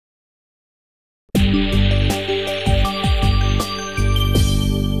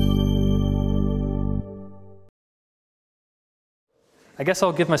I guess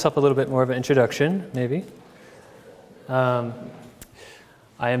I'll give myself a little bit more of an introduction, maybe. I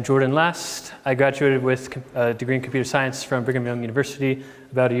am Jordan Last. I graduated with a degree in computer science from Brigham Young University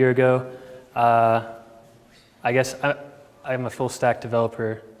about a year ago. I guess I'm a full stack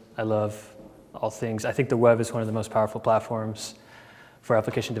developer. I love all things. I think the web is one of the most powerful platforms for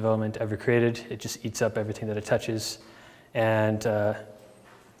application development ever created. It just eats up everything that it touches. And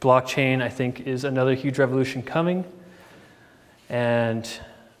blockchain, I think, is another huge revolution coming. And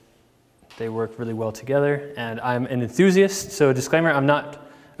they work really well together. And I'm an enthusiast, so disclaimer, I'm not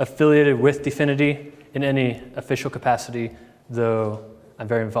affiliated with Dfinity in any official capacity, though I'm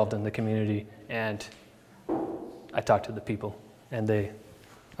very involved in the community and I talk to the people, and they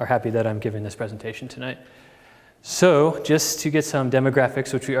are happy that I'm giving this presentation tonight. So just to get some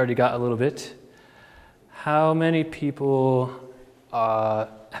demographics, which we already got a little bit, how many people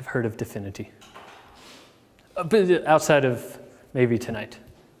have heard of Dfinity? Outside of maybe tonight.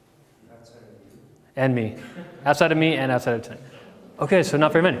 Outside of you. And me. Outside of me and outside of tonight. Okay, so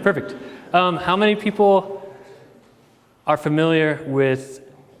not very many. Perfect. How many people are familiar with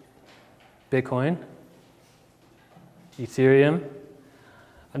Bitcoin, Ethereum?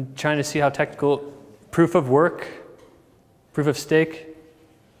 I'm trying to see how technical. Proof of work, proof of stake.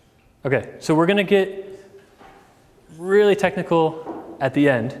 Okay, so we're going to get really technical at the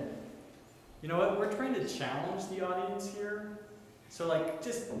end. You know what? We're trying to challenge the audience here. So like,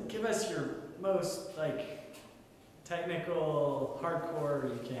 just give us your most like technical, hardcore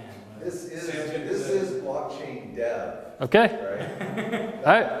you can. This is blockchain dev. Okay. Right?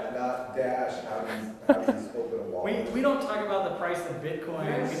 All right. Not dash how do you open a wallet. We don't talk about the price of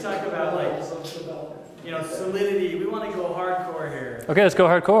Bitcoin. We talk about like, you know, solidity. We want to go hardcore here. Okay, let's go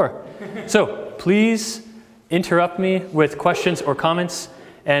hardcore. So please interrupt me with questions or comments,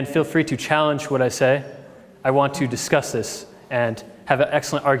 and feel free to challenge what I say. I want to discuss this and have an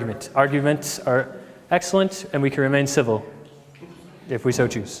excellent argument. Arguments are excellent, and we can remain civil if we so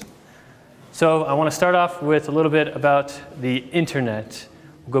choose. So I want to start off with a little bit about the internet.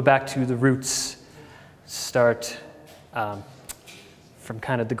 We'll go back to the roots, start from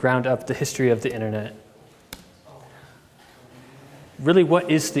kind of the ground up, the history of the internet. Really, what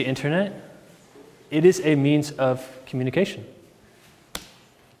is the internet? It is a means of communication.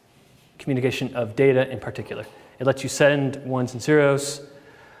 Communication of data in particular. It lets you send ones and zeros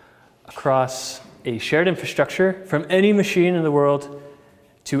across a shared infrastructure from any machine in the world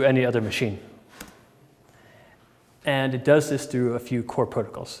to any other machine. And it does this through a few core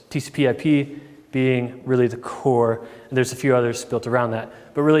protocols. TCP/IP being really the core, and there's a few others built around that.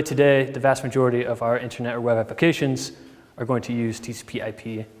 But really today, the vast majority of our internet or web applications are going to use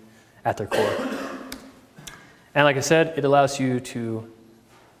TCP/IP at their core. And like I said, it allows you to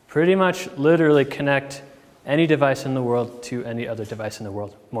pretty much literally connect any device in the world to any other device in the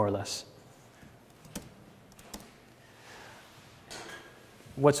world, more or less.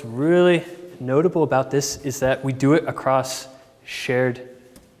 What's really notable about this is that we do it across shared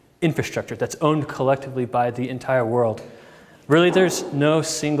infrastructure that's owned collectively by the entire world. Really, there's no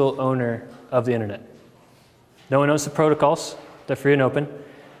single owner of the internet. No one owns the protocols. They're free and open.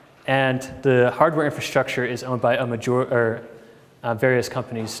 And the hardware infrastructure is owned by various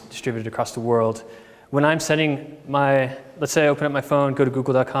companies distributed across the world. When I'm sending let's say I open up my phone, go to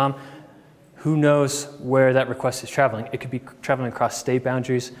google.com, who knows where that request is traveling? It could be traveling across state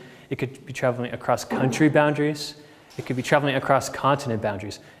boundaries. It could be traveling across country boundaries. It could be traveling across continent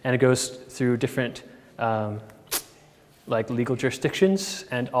boundaries. And it goes through different like legal jurisdictions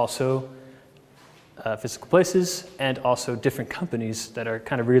and also physical places and also different companies that are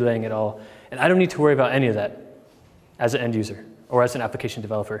kind of relaying it all. And I don't need to worry about any of that as an end user or as an application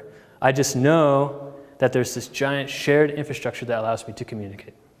developer. I just know that there's this giant shared infrastructure that allows me to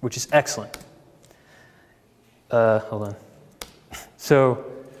communicate, which is excellent. Hold on. So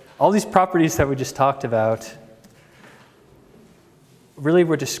all these properties that we just talked about, really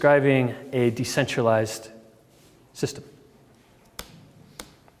we're describing a decentralized system.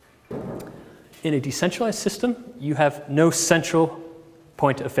 In a decentralized system, you have no central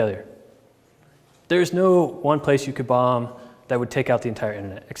point of failure. There's no one place you could bomb that would take out the entire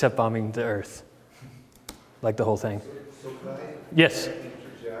internet, except bombing the Earth, like the whole thing. So can I Yes.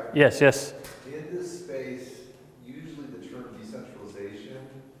 interject? Yes. In this space, usually the term decentralization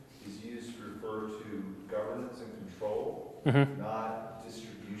is used to refer to governance and control, not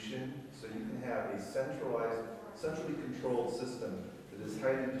distribution. So you can have a centrally controlled system that is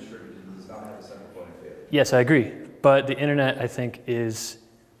highly distributed and does not have a central point of failure. Yes, I agree. But the internet, I think, is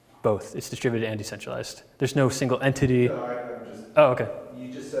both. It's distributed and decentralized. There's no single entity. No, I'm just. Oh, okay.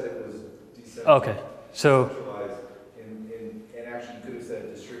 You just said it was decentralized. Okay. So. Decentralized, and actually you could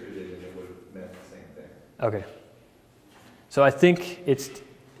Okay. So I think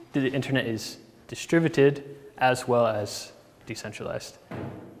the internet is distributed as well as decentralized.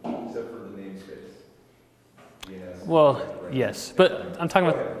 Except for the namespace. DNS. Well, yes, but I'm talking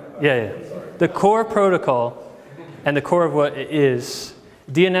about, yeah. The core protocol and the core of what it is,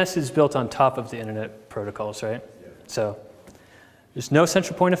 DNS is built on top of the internet protocols, right? Yeah. So there's no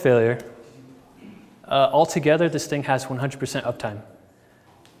central point of failure. Altogether, this thing has 100% uptime.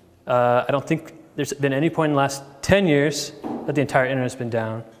 I don't think there's been any point in the last 10 years that the entire internet has been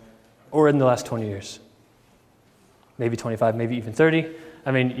down, or in the last 20 years. Maybe 25, maybe even 30.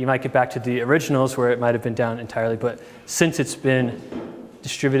 I mean, you might get back to the originals where it might have been down entirely, but since it's been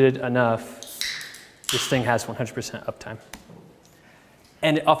distributed enough, this thing has 100% uptime.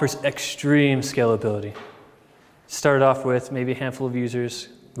 And it offers extreme scalability. Started off with maybe a handful of users,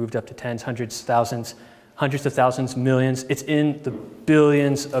 moved up to tens, hundreds, thousands, hundreds of thousands, millions. It's in the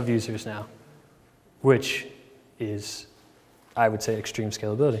billions of users now, which is, I would say, extreme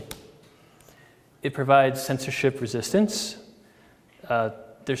scalability. It provides censorship resistance.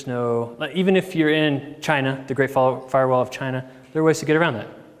 There's no, like, even if you're in China, the Great Firewall of China, there are ways to get around that.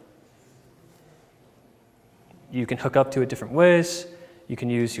 You can hook up to it different ways. You can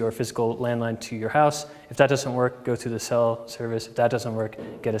use your physical landline to your house. If that doesn't work, go to the cell service. If that doesn't work,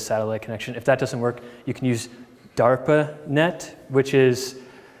 get a satellite connection. If that doesn't work, you can use DARPAnet, which is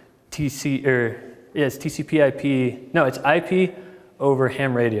TCP/IP. No, it's IP over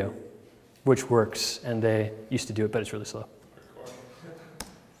ham radio, which works. And they used to do it, but it's really slow.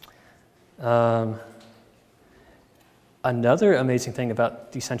 Another amazing thing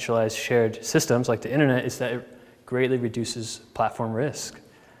about decentralized shared systems like the internet is that it greatly reduces platform risk.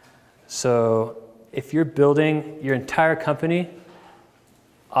 So if you're building your entire company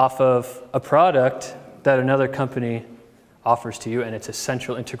off of a product that another company offers to you, and it's a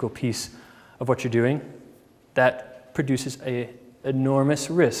central integral piece of what you're doing, that produces an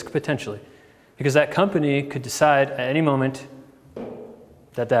enormous risk potentially. Because that company could decide at any moment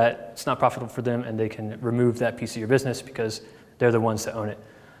that it's not profitable for them and they can remove that piece of your business because they're the ones that own it.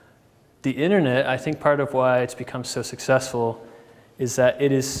 The internet, I think part of why it's become so successful is that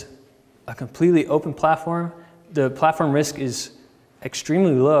it is a completely open platform. The platform risk is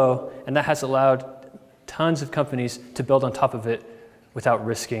extremely low, and that has allowed tons of companies to build on top of it without the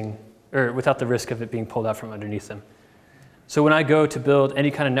risk of it being pulled out from underneath them. So when I go to build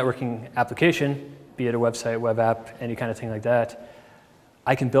any kind of networking application, be it a website, web app, any kind of thing like that,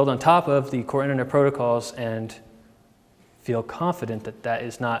 I can build on top of the core internet protocols and feel confident that that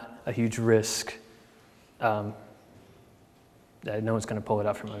is not a huge risk, that no one's going to pull it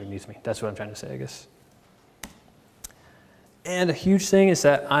out from underneath me. That's what I'm trying to say, I guess. And a huge thing is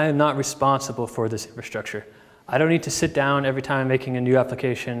that I am not responsible for this infrastructure. I don't need to sit down every time I'm making a new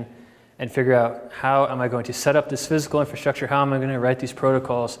application and figure out how am I going to set up this physical infrastructure, how am I going to write these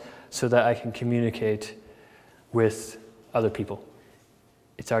protocols so that I can communicate with other people.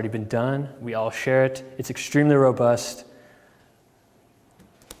 It's already been done. We all share it. It's extremely robust.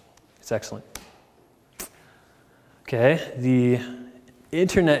 It's excellent. Okay, the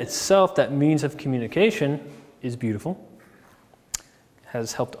internet itself, that means of communication, is beautiful.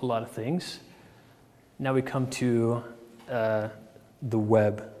 Has helped a lot of things. Now we come to the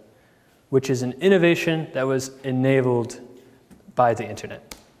web, which is an innovation that was enabled by the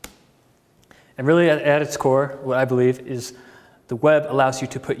internet. And really at its core, what I believe is the web allows you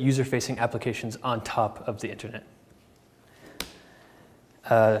to put user-facing applications on top of the internet.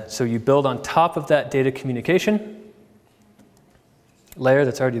 So you build on top of that data communication layer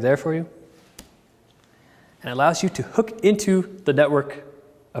that's already there for you, and it allows you to hook into the network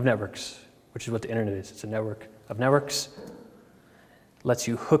of networks, which is what the internet is. It's a network of networks. Lets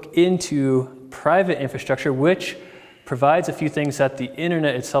you hook into private infrastructure, which provides a few things that the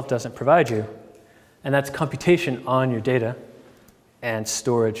internet itself doesn't provide you, and that's computation on your data and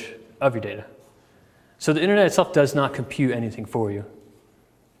storage of your data. So the internet itself does not compute anything for you.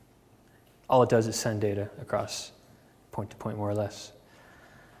 All it does is send data across point to point, more or less.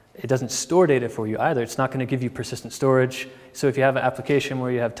 It doesn't store data for you either. It's not going to give you persistent storage. So if you have an application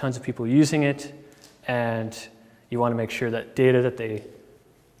where you have tons of people using it and you want to make sure that data that they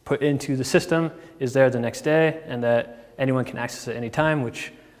put into the system is there the next day and that anyone can access it at any time,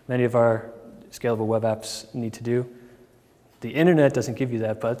 which many of our scalable web apps need to do. The internet doesn't give you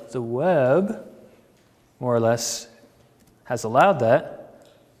that, but the web, more or less, has allowed that.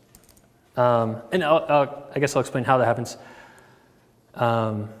 And I guess I'll explain how that happens.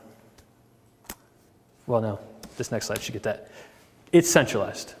 Well, no, this next slide should get that. It's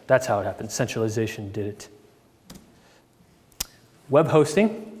centralized. That's how it happens. Centralization did it. Web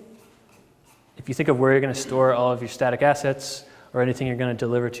hosting if you think of where you're going to store all of your static assets or anything you're going to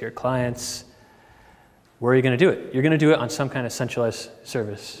deliver to your clients, where are you going to do it? You're going to do it on some kind of centralized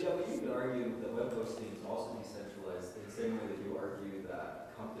service. Yeah, but you could argue that web hosting is also decentralized in the same way that you argue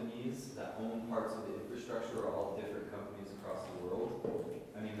that companies that own parts of the infrastructure are all different companies across the world.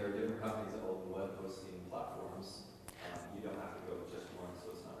 I mean, there are different companies that own web hosting platforms. You don't have to go with just one,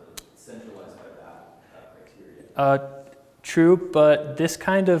 so it's not really centralized by that criteria. True, but this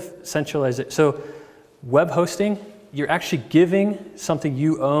kind of centralization, so web hosting, you're actually giving something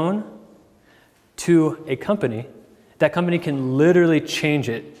you own to a company. That company can literally change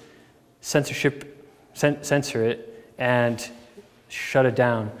it, censor it, and shut it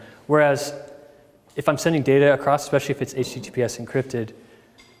down. Whereas if I'm sending data across, especially if it's HTTPS encrypted,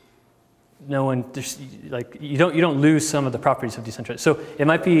 no one, like, you don't lose some of the properties of decentralized. So it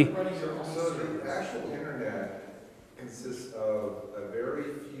might be. So the actual internet consists of a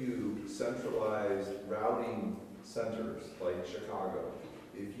very few centralized routing centers like Chicago.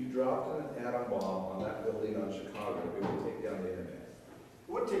 If you dropped an atom bomb on that building on Chicago, it would take down the internet.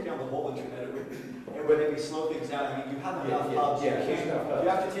 It wouldn't take down the whole internet. It would maybe slow things down. I mean, you have enough hubs. Yeah, there's enough hubs. You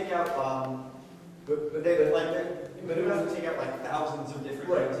have to take out, but it would have to take out like thousands of different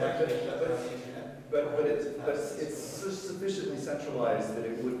things to actually shut down the internet. But it's sufficiently centralized that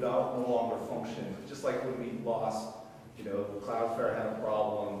it would no longer function. Just like when we lost, Cloudflare had a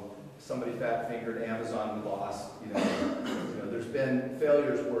problem. Somebody fat-fingered Amazon, we lost. There's been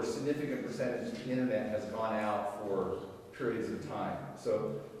failures where a significant percentage of the internet has gone out for periods of time.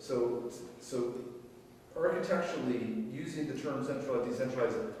 So architecturally, using the term centralized,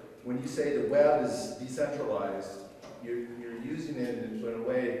 decentralized, when you say the web is decentralized, you're using it in a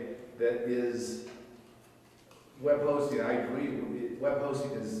way that is web hosting. I agree. Web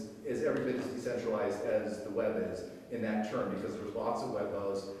hosting is every bit as decentralized as the web is in that term, because there's lots of web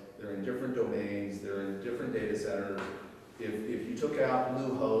hosts. They're in different domains. They're in different data centers. If you took out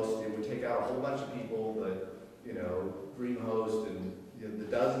Bluehost, it would take out a whole bunch of people, but Greenhost and the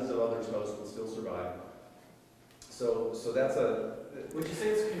dozens of others hosts will still survive. So that's a. Would you say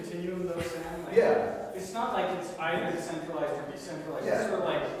it's a continuum though, Sam? Like, Yeah. It's not like it's either centralized or decentralized. Yeah. It's sort of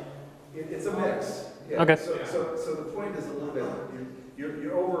like. It's a mix. Yeah. Okay. So the point is a little bit,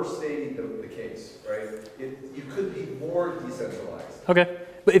 you're overstating the case, right? You could be more decentralized. Okay,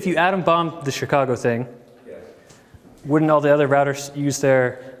 but if you atom bomb the Chicago thing, Yeah. wouldn't all the other routers use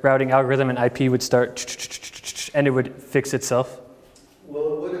their routing algorithm and IP would start and it would fix itself?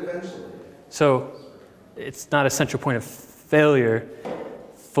 Well, it would eventually. So it's not a central point of failure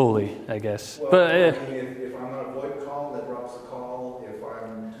fully, I guess. Well, But I mean, if I'm on a VoIP call, that drops a call. If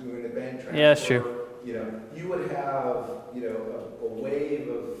I'm doing a bank transfer, yeah, that's true. You would have, a wave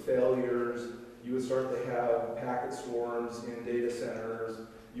of failures. You would start to have packet storms in data centers.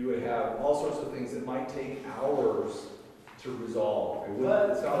 You would have all sorts of things that might take hours to resolve. But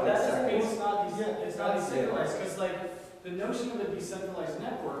not that like doesn't mean seconds. it's not decentralized, because like the notion of a decentralized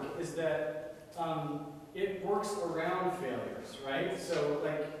network is that it works around failures, right? So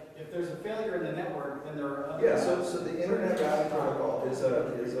like if there's a failure in the network, then there are other. Yeah, so the internet routing protocol is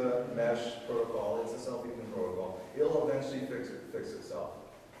a mesh protocol. It's a self-healing protocol. It'll eventually fix itself.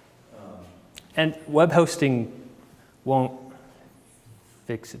 And web hosting won't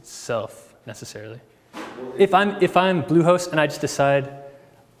fix itself necessarily. Well, If I'm Bluehost and I just decide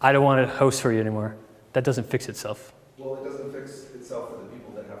I don't want to host for you anymore, that doesn't fix itself. Well, it doesn't fix itself for the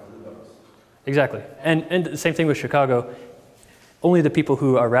people that have Bluehost. Exactly. And the same thing with Chicago. Only the people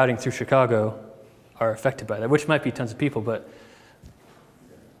who are routing through Chicago are affected by that, which might be tons of people, but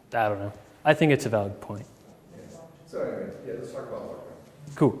I don't know. I think it's a valid point. Yeah. So anyway, yeah, let's talk about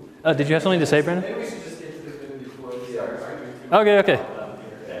Blockchain. Cool. Did you have something to say, Brandon? Maybe we should just get to Dfinity before we start arguing too much. Okay.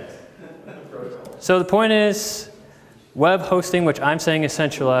 So the point is, web hosting, which I'm saying is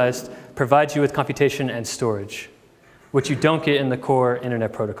centralized, provides you with computation and storage, which you don't get in the core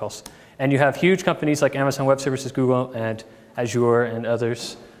internet protocols. And you have huge companies like Amazon Web Services, Google, and Azure, and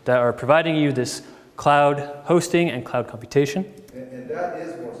others that are providing you this cloud hosting and cloud computation. And that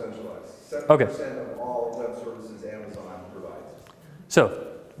is more centralized. 70% Okay. of all web services Amazon provides. So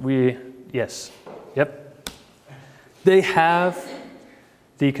yes, yep. They have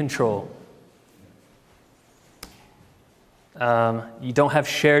the control. You don't have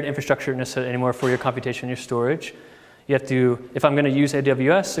shared infrastructure necessarily anymore for your computation and your storage. You have to, if I'm going to use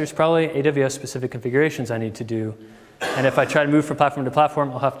AWS, there's probably AWS specific configurations I need to do. And if I try to move from platform to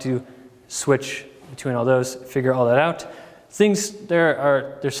platform, I'll have to switch between all those, figure all that out.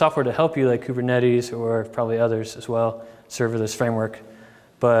 There's software to help you like Kubernetes or probably others as well, serverless framework.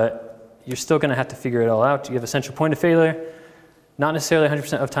 But you're still going to have to figure it all out. You have a central point of failure. Not necessarily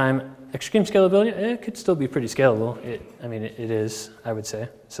 100% of time. Extreme scalability, it could still be pretty scalable. I mean, it is, I would say.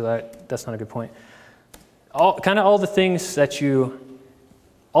 So that's not a good point. Kind of all the things that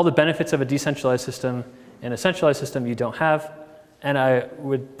all the benefits of a decentralized system and a centralized system you don't have. And I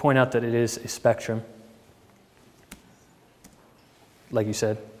would point out that it is a spectrum, like you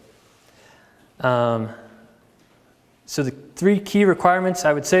said. So the 3 key requirements,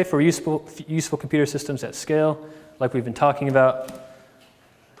 I would say, for useful computer systems at scale, like we've been talking about,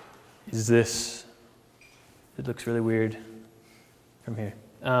 is this. It looks really weird from here.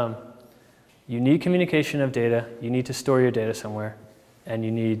 You need communication of data, you need to store your data somewhere, and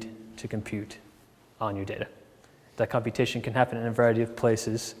you need to compute on your data. That computation can happen in a variety of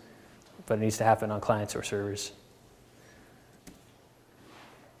places, but it needs to happen on clients or servers.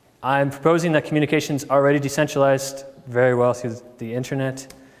 I'm proposing that communication's already decentralized very well through the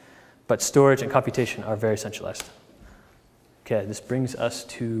internet, but storage and computation are very centralized. Okay, this brings us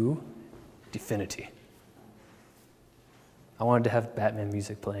to Dfinity. I wanted to have Batman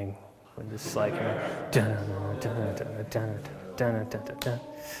music playing when this is like,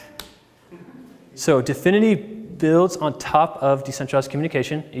 So Dfinity builds on top of decentralized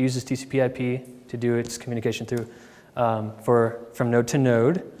communication. It uses TCP/IP to do its communication through from node to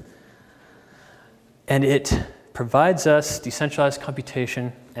node. And it provides us decentralized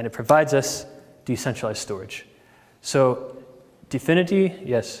computation, and it provides us decentralized storage. So Dfinity,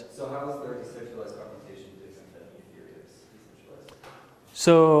 yes? So how is their decentralized computation different than Ethereum's decentralized?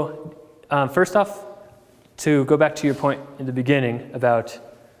 So first off, to go back to your point in the beginning about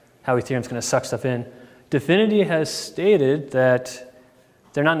how Ethereum's going to suck stuff in, Dfinity has stated that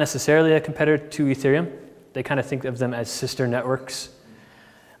they're not necessarily a competitor to Ethereum. They kind of think of them as sister networks.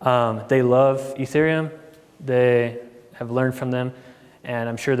 They love Ethereum. They have learned from them. And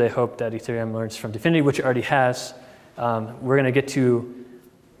I'm sure they hope that Ethereum learns from Dfinity, which it already has. We're going to get to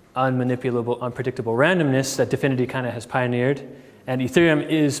unmanipulable, unpredictable randomness that Dfinity kind of has pioneered. And Ethereum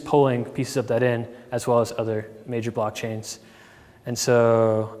is pulling pieces of that in, as well as other major blockchains. And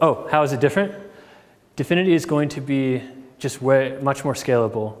so, how is it different? Dfinity is going to be just much more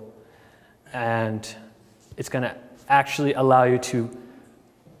scalable. And it's going to actually allow you to,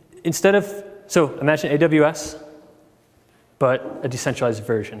 so imagine AWS, but a decentralized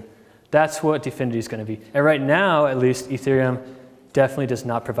version. That's what Dfinity is going to be. And right now, at least, Ethereum definitely does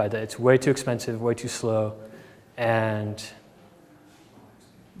not provide that. It's way too expensive, way too slow, and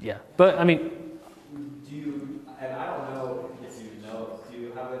yeah. But I mean, and I don't know if you know, do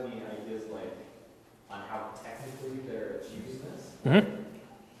you have any ideas like on how technically they're achieving this? Mm-hmm.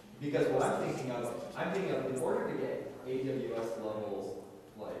 Because what I'm thinking of in order to get AWS level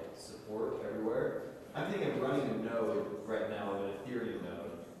like support everywhere, I'm thinking of running a node right now, an Ethereum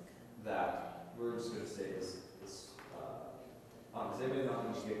node, that we're just going to say is does anybody know how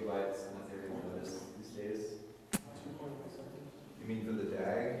much gigabytes an Ethereum node is these days? You mean for the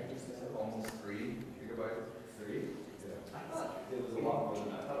DAG? Almost 3 gigabytes? 3? Yeah. I thought it was a lot more than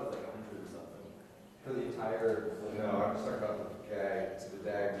that. I thought it was like 100 or something. For the entire... No, I'm just talking about the DAG. So the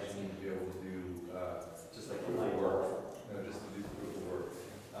DAG just need to be able to do just like proof of work. No, just to do proof of work.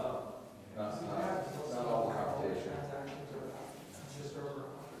 Oh. Not all the computation.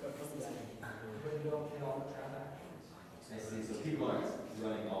 I see. So people aren't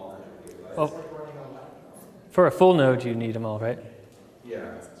running all 100 gigabytes. Well, for a full node, you need them all, right?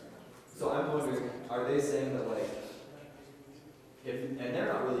 Yeah. So I'm wondering, are they saying that like, and they're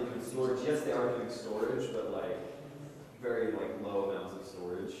not really doing storage. Yes, they are doing storage, but like very like low amounts of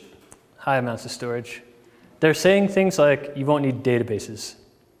storage. High amounts of storage. They're saying things like you won't need databases.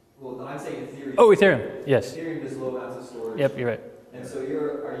 Well, I'm saying Ethereum. Oh, Ethereum, yes. Ethereum is low amounts of storage. Yep, you're right. And so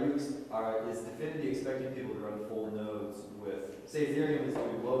is Dfinity expecting people to run full nodes with, say Ethereum is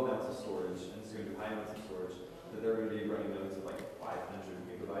doing low amounts of storage and it's going to do high amounts of storage, that they're going to be running nodes with like 500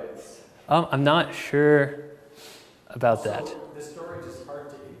 gigabytes? I'm not sure about that. So the storage is hard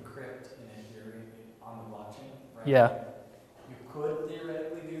to encrypt in Ethereum on the blockchain, right? Yeah. You could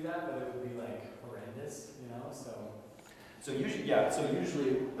theoretically do that, but it would be like horrendous, you know, So usually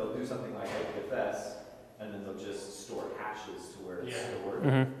they'll do something like IPFS, and then they'll just store hashes to where it's stored.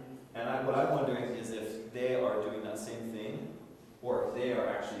 Mm-hmm. And what I'm wondering is if they are doing that same thing, or if they are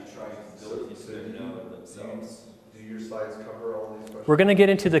actually trying to build into their node themselves. Do your slides cover all these questions? We're going to get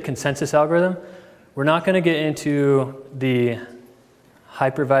into the consensus algorithm. We're not going to get into the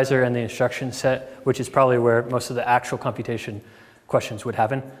hypervisor and the instruction set, which is probably where most of the actual computation questions would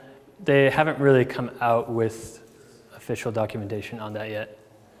happen. They haven't really come out with official documentation on that yet.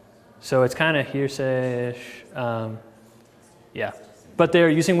 So it's kind of hearsay-ish. Yeah. But they're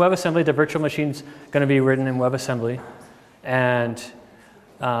using WebAssembly. The virtual machine's going to be written in WebAssembly. And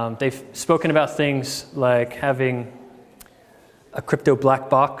they've spoken about things like having a crypto black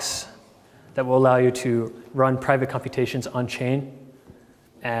box that will allow you to run private computations on chain,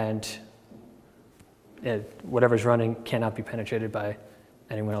 and whatever's running cannot be penetrated by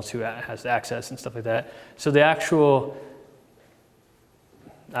anyone else who has access and stuff like that. So the actual,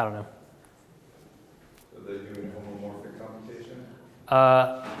 I don't know. Are they doing homomorphic computation?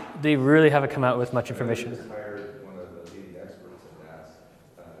 They really haven't come out with much information. I just hired one of the leading experts in that,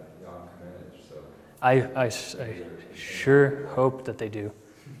 Jan Kamenich, so. I sure hope that they do.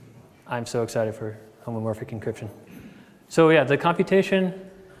 I'm so excited for homomorphic encryption. So yeah, the computation,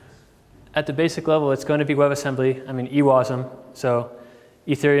 at the basic level, it's going to be WebAssembly. I mean, EWASM. So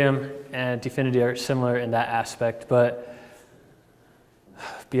Ethereum and Dfinity are similar in that aspect, but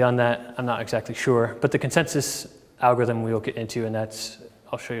beyond that, I'm not exactly sure. But the consensus algorithm we will get into, and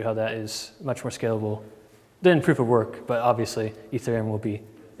I'll show you how that is much more scalable than proof of work, but obviously Ethereum will be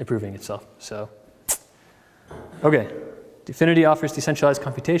improving itself. So, okay, Dfinity offers decentralized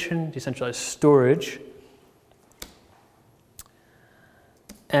computation, decentralized storage,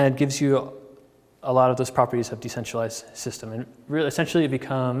 and gives you a lot of those properties of decentralized system. And really, essentially, it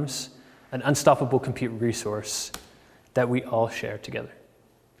becomes an unstoppable compute resource that we all share together.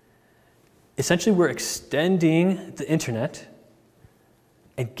 Essentially, we're extending the internet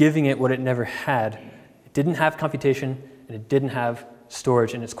and giving it what it never had. It didn't have computation, and it didn't have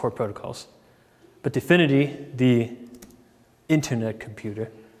storage in its core protocols. But Dfinity, the internet computer,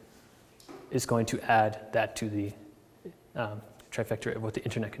 is going to add that to the trifecta of what the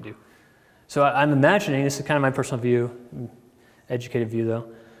internet can do. So I'm imagining, this is kind of my personal view, educated view though,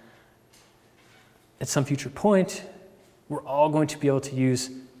 at some future point, we're all going to be able to use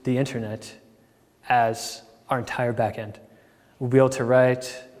the internet as our entire backend. We'll be able to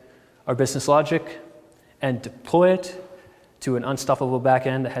write our business logic and deploy it to an unstoppable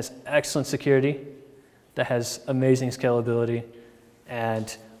backend that has excellent security, that has amazing scalability,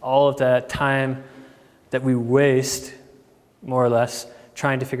 and all of that time that we waste, more or less,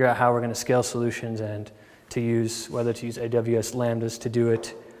 trying to figure out how we're going to scale solutions and to use, whether to use AWS Lambdas to do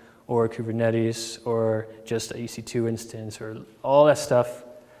it, or Kubernetes, or just a EC2 instance, or all that stuff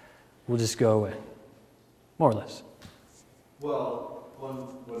will just go away, more or less. Well, one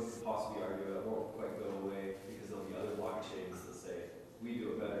would possibly argue that won't quite go away because there'll be other blockchains that say we do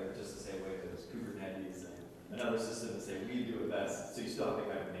it better, just the same way there's Kubernetes and another system that say we do it best. So you still have to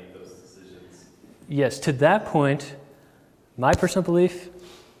kind of make those decisions. Yes, to that point, my personal belief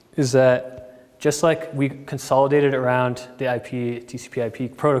is that just like we consolidated around the IP,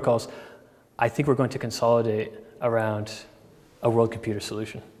 TCP/IP protocols, I think we're going to consolidate around a world computer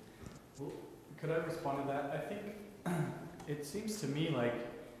solution. Well, could I respond to that? I think it seems to me like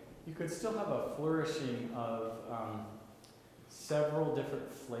you could still have a flourishing of several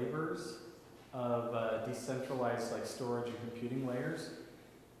different flavors of decentralized like storage and computing layers.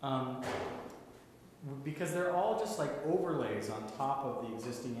 Because they're all just like overlays on top of the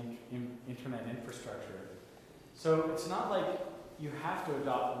existing internet infrastructure. So it's not like you have to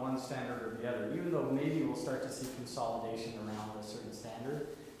adopt one standard or the other, even though maybe we'll start to see consolidation around a certain standard.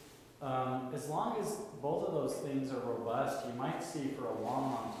 As long as both of those things are robust, you might see for a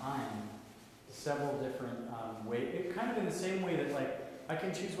long, long time several different ways. Kind of in the same way that like I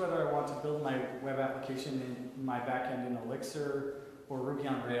can choose whether I want to build my web application in my backend in Elixir or Ruby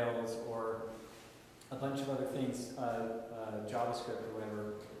on Rails or a bunch of other things, JavaScript or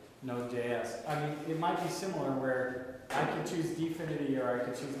whatever, Node.js. I mean, it might be similar where I could choose Dfinity or I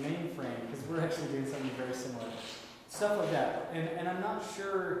could choose mainframe because we're actually doing something very similar. Stuff like that. And I'm not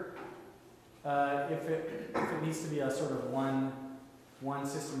sure if it needs to be a sort of one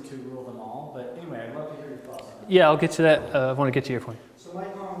system to rule them all. But anyway, I'd love to hear your thoughts on that. Yeah, I'll get to that. I want to get to your point. So my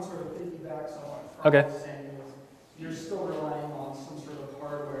comment sort of piggybacks on what Carl was saying is you're still relying on some sort of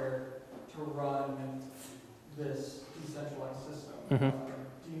hardware to run this decentralized system.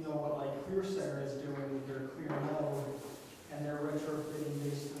 Do you know what like ClearCenter is doing with their Clear node, and they're retrofitting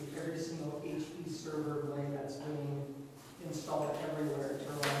basically every single HP server blade that's being installed everywhere to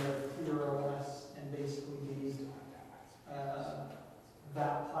run their Clear OS and basically use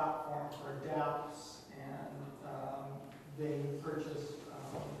that platform for dApps, and they purchased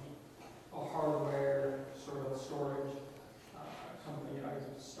a hardware sort of storage company,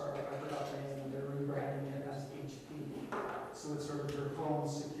 startup, I forgot the name, and they're rebranding it as HP. So it's sort of their home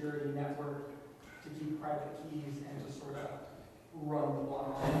security network to keep private keys and to sort of run the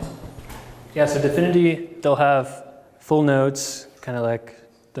blockchain. Yeah, so Dfinity, they'll have full nodes, kind of like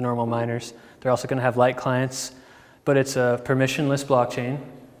the normal miners. They're also going to have light clients, but it's a permissionless blockchain,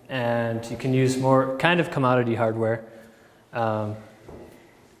 and you can use more kind of commodity hardware. Does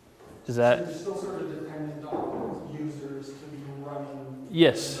that? So you're still sort of dependent on users to be running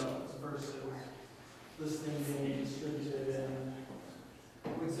Yes. the nodes versus this thing being distributed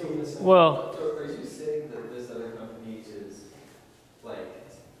with data centers. Well, So are you saying that this other company is like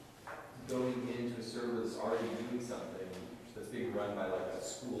going into a server that's already doing something that's being run by like a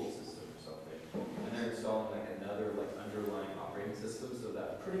school system or something, and they're installing like another like underlying operating system so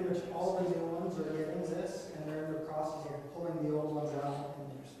that Pretty much all the new ones are getting this, and they're in the process of pulling the old ones out and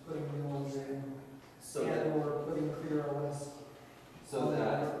just putting new ones in. so that And we're putting clear OS. so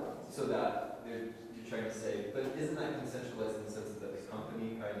that you're trying to say, but isn't that decentralized in the sense that the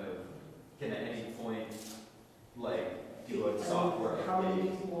company kind of can at any point like do a software How many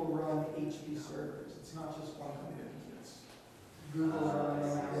update? people run HP servers? It's not just one company. It's Google's running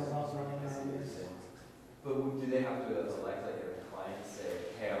them, Amazon's running them. But do they have to elect like a client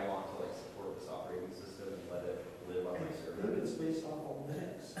say, hey, I want to like support this operating system and let it live on my I server? think it's based off of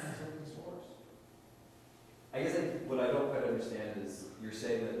Linux, it's open source. I guess what I don't quite understand is you're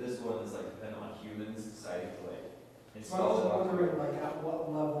saying that this one is like dependent on humans deciding to like So I install was it. wondering like at what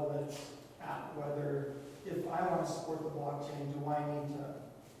level it's at, whether if I want to support the blockchain, do I need to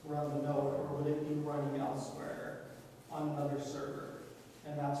run the node or would it be running elsewhere on another server?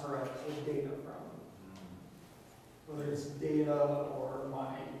 And that's where I take data from. Whether it's data or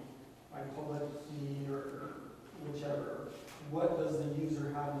my public key or whichever, what does the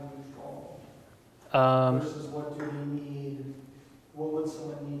user have in control? Versus what do they need, what would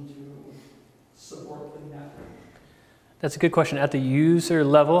someone need to support the network? that's a good question. At the user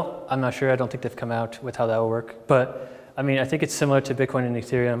level, I'm not sure. I don't think they've come out with how that will work. But I mean, I think it's similar to Bitcoin and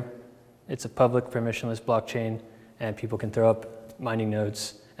Ethereum. It's a public permissionless blockchain, and people can throw up mining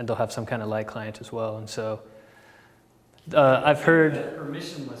nodes, and they'll have some kind of light client as well. And so I've heard that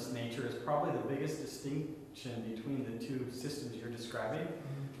permissionless nature is probably the biggest distinction between the two systems you're describing.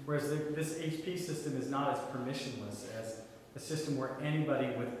 Whereas this HP system is not as permissionless as a system where anybody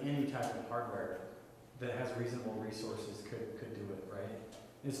with any type of hardware that has reasonable resources could do it, right?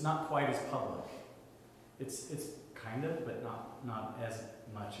 It's not quite as public. It's kind of, but not as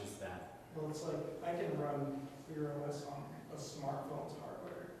much as that. Well, it's like I can run ClearOS on a smartphone's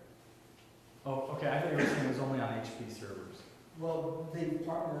hardware. Oh, okay, I thought you were saying it was only on HP servers. Well, they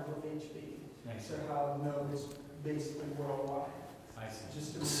partnered with HP I see. to have nodes basically worldwide, I see.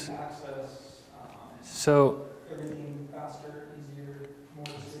 just to access so everything faster, easier, more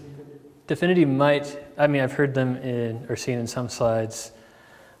distributed. Dfinity might, I mean, I've heard them in, or seen in some slides,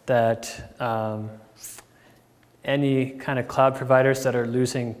 that any kind of cloud providers that are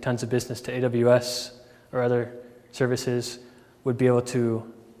losing tons of business to AWS or other services would be able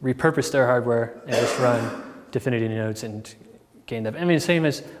to repurpose their hardware and just run Dfinity nodes and gain them. I mean, the same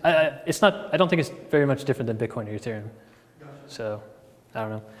as, I don't think it's very much different than Bitcoin or Ethereum. Gotcha. So, I don't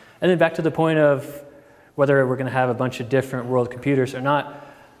know. And then back to the point of whether we're going to have a bunch of different world computers or not,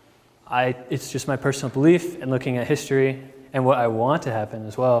 it's just my personal belief and looking at history and what I want to happen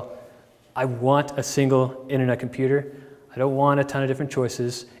as well. I want a single internet computer. I don't want a ton of different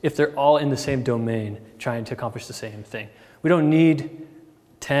choices if they're all in the same domain trying to accomplish the same thing. We don't need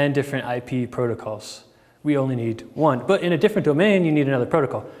 10 different IP protocols. We only need one. But in a different domain, you need another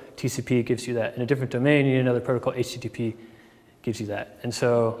protocol. TCP gives you that. In a different domain, you need another protocol. HTTP gives you that. And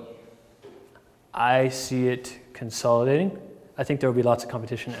so I see it consolidating. I think there will be lots of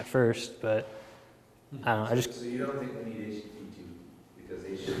competition at first, but I don't know. So you don't think we need HTTP2 because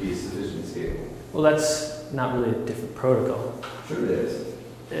HTTP is sufficient scale? Well, that's not really a different protocol. Sure it is.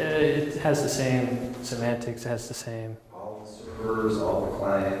 It has the same semantics. It has the same. All the servers, all the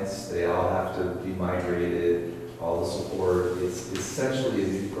clients, they all have to be migrated, all the support. It's essentially a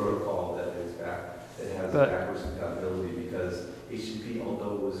new protocol that has backwards compatibility because HTTP,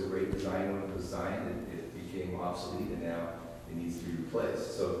 although it was a great design when it was designed, it became obsolete and now it needs to be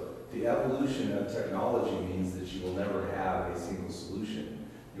replaced. So the evolution of technology means that you will never have a single solution.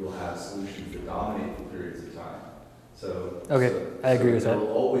 You will have solutions that dominate for periods of time. I agree with that. There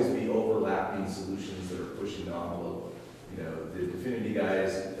will always be overlapping solutions that are pushing the envelope. You know, the Dfinity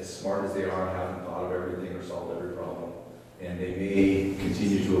guys, as smart as they are, haven't thought of everything or solved every problem. And they may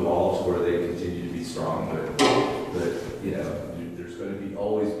continue to evolve to where they continue to be strong, but you know, there's going to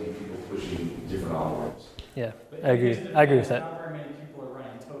always be people pushing different envelopes. Yeah, But I agree. I agree with that. Not very many people are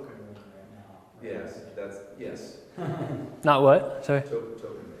running token ring right now. Right? Yes. Not what? Sorry. Token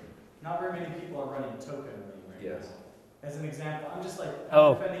ring. Not very many people are running token ring right Yes. now. As an example, I'm just like,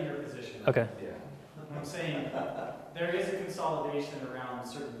 Oh. I'm defending your position. Okay. Yeah. I'm saying there is a consolidation around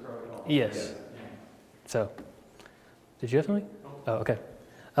certain protocols. Yes. Yeah. So, did you have something? Oh, okay.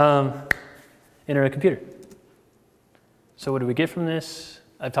 Internet computer. So what do we get from this?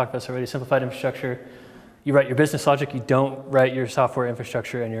 I've talked about this already, simplified infrastructure. You write your business logic, you don't write your software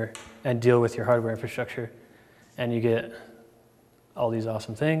infrastructure and deal with your hardware infrastructure. And you get all these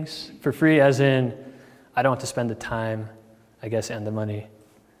awesome things for free, as in, I don't have to spend the time, I guess, and the money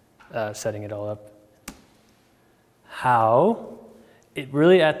setting it all up. How? It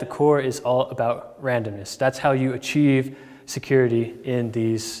really at the core is all about randomness. That's how you achieve security in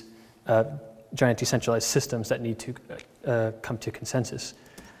these giant decentralized systems that need to come to consensus.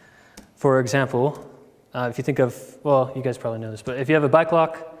 For example, if you think of, well, you guys probably know this, but if you have a bike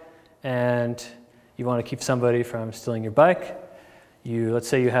lock and you want to keep somebody from stealing your bike, let's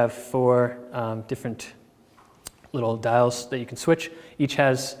say you have 4 different little dials that you can switch. Each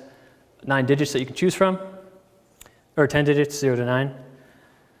has 9 digits that you can choose from, or 10 digits, 0 to 9.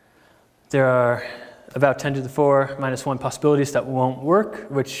 There are about 10 to the 4 minus 1 possibilities that won't work,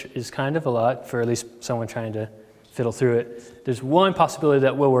 which is kind of a lot for at least someone trying to fiddle through it. There's one possibility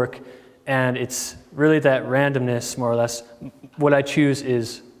that will work, and it's really that randomness, more or less. What I choose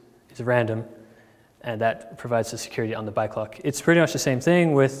is random, and that provides the security on the bike lock. It's pretty much the same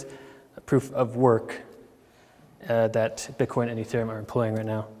thing with proof of work that Bitcoin and Ethereum are employing right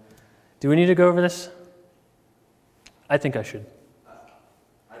now. Do we need to go over this? I think I should. I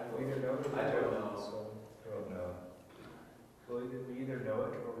don't know. We either know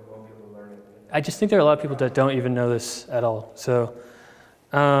it or we won't be able to learn it. I just think there are a lot of people that don't even know this at all. So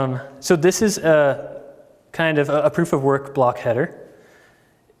this is a kind of a proof of work block header.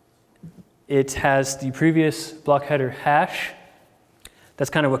 It has the previous block header hash. That's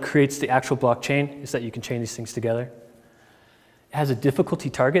kind of what creates the actual blockchain, is that you can chain these things together. It has a difficulty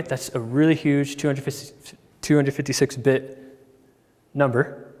target. That's a really huge 256-bit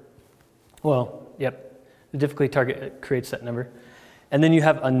number. Well, yep, the difficulty target creates that number. And then you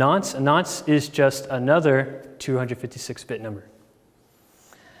have a nonce. A nonce is just another 256-bit number.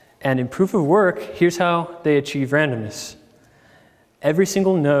 And in proof of work, here's how they achieve randomness. Every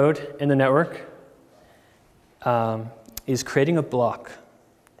single node in the network is creating a block.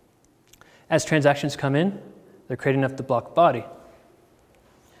 As transactions come in, they're creating enough the block body.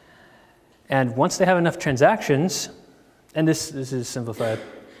 And once they have enough transactions, and this is simplified,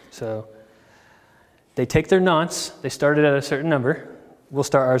 so they take their nonce, they start it at a certain number, we'll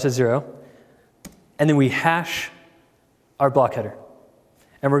start ours at 0, and then we hash our block header.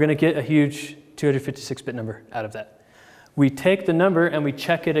 And we're going to get a huge 256-bit number out of that. We take the number and we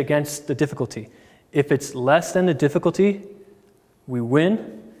check it against the difficulty. If it's less than the difficulty, we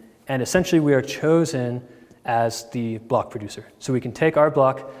win, and essentially we are chosen as the block producer. So we can take our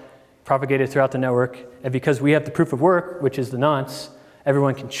block, propagate it throughout the network, and because we have the proof of work, which is the nonce,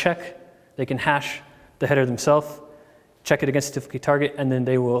 everyone can check, they can hash the header themselves, check it against the difficulty target, and then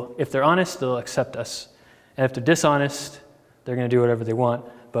they will, if they're honest, they'll accept us. And if they're dishonest, they're going to do whatever they want,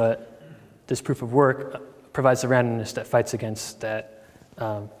 but this proof of work provides the randomness that fights against that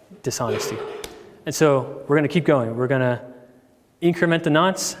dishonesty. And so we're going to keep going. We're going to increment the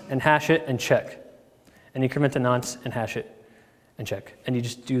nonce and hash it and check. And increment the nonce and hash it and check. And you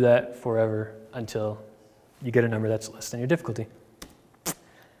just do that forever until you get a number that's less than your difficulty.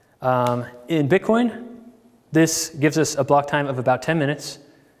 In Bitcoin, this gives us a block time of about 10 minutes,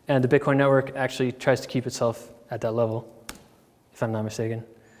 and the Bitcoin network actually tries to keep itself at that level, if I'm not mistaken.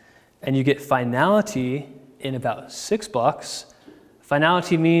 And you get finality in about 6 blocks.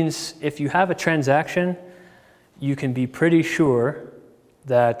 Finality means if you have a transaction, you can be pretty sure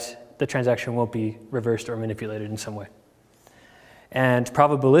that the transaction won't be reversed or manipulated in some way. And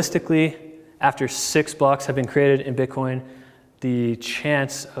probabilistically, after 6 blocks have been created in Bitcoin, the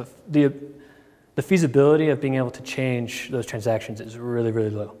chance of the feasibility of being able to change those transactions is really, really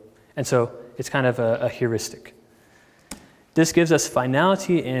low. And so it's kind of a heuristic. This gives us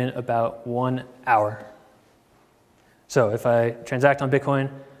finality in about 1 hour. So if I transact on Bitcoin,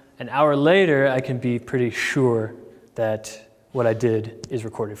 an hour later, I can be pretty sure that what I did is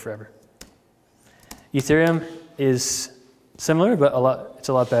recorded forever. Ethereum is similar, but it's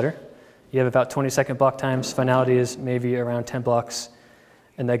a lot better. You have about 20-second block times. Finality is maybe around 10 blocks,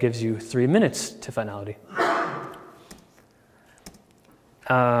 and that gives you 3 minutes to finality.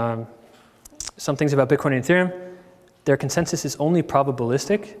 Some things about Bitcoin and Ethereum. Their consensus is only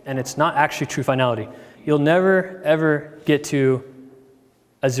probabilistic, and it's not actually true finality. You'll never, ever get to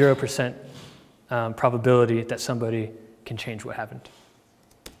a 0% probability that somebody can change what happened.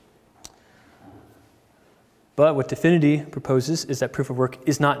 But what Dfinity proposes is that proof of work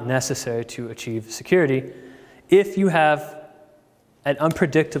is not necessary to achieve security if you have an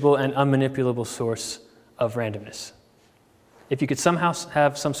unpredictable and unmanipulable source of randomness. If you could somehow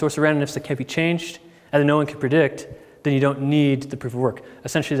have some source of randomness that can't be changed and that no one can predict, then you don't need the proof of work.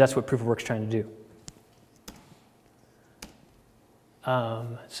 Essentially, that's what proof of work's trying to do.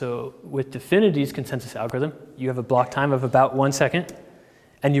 So with Dfinity's consensus algorithm, you have a block time of about 1 second,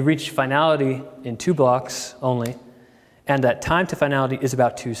 and you reach finality in 2 blocks only, and that time to finality is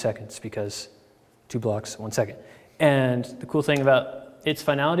about 2 seconds because 2 blocks, 1 second. And the cool thing about its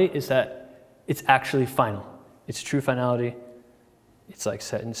finality is that it's actually final. It's true finality. It's like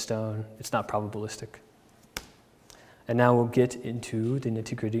set in stone. It's not probabilistic. And now we'll get into the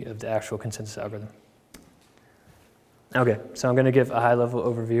nitty-gritty of the actual consensus algorithm. Okay, so I'm going to give a high-level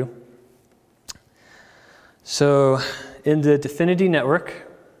overview. So in the Dfinity network,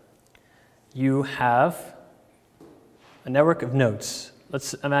 you have a network of nodes.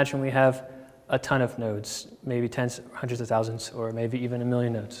 Let's imagine we have a ton of nodes, maybe tens, hundreds of thousands, or maybe even 1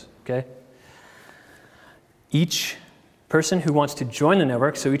 million nodes, okay? Each person who wants to join the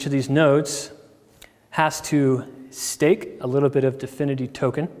network, so each of these nodes, has to stake a little bit of Dfinity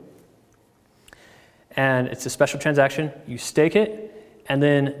token. And it's a special transaction. You stake it, and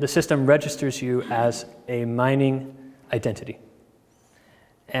then the system registers you as a mining identity.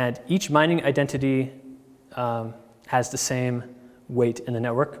 And each mining identity has the same weight in the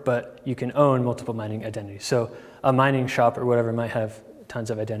network, but you can own multiple mining identities. So a mining shop or whatever might have tons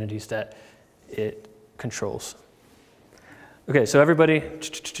of identities that it controls. Okay, so everybody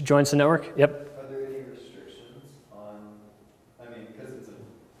joins the network. Yep. Are there any restrictions on, I mean, because it's a,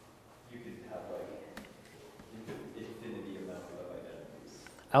 you could have like, you could infinity amount of identities.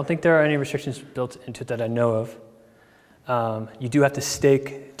 I don't think there are any restrictions built into it that I know of. You do have to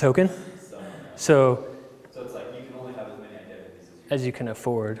stake token. So it's like you can only have as many identities as you can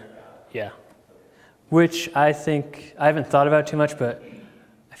afford. Yeah. Which I think, I haven't thought about too much, but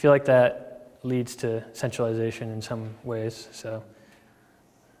I feel like that leads to centralization in some ways. So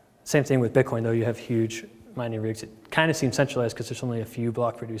same thing with Bitcoin, though. You have huge mining rigs. It kind of seems centralized because there's only a few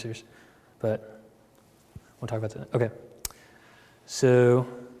block producers, but we'll talk about that. Okay. So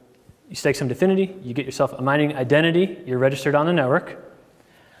you stake some Dfinity. You get yourself a mining identity. You're registered on the network.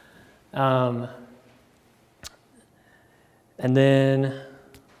 And then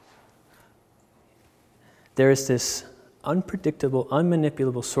there is this unpredictable,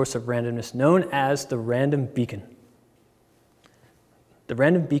 unmanipulable source of randomness known as the random beacon. The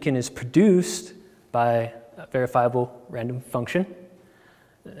random beacon is produced by a verifiable random function,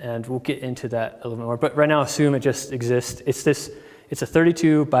 and we'll get into that a little bit more. But right now, assume it just exists. It's a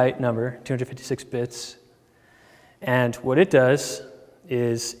 32-byte number, 256 bits, and what it does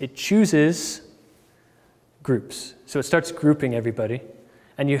is it chooses groups. So it starts grouping everybody,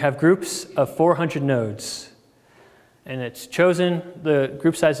 and you have groups of 400 nodes. And it's chosen, the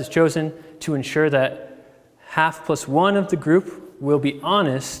group size is chosen to ensure that half plus one of the group will be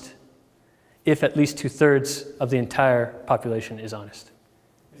honest if at least 2/3 of the entire population is honest.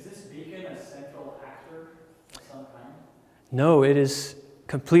 Is this beacon a central actor of some kind? No, it is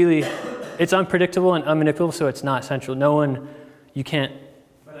completely, it's unpredictable and unmanipulable, so it's not central. No one, you can't.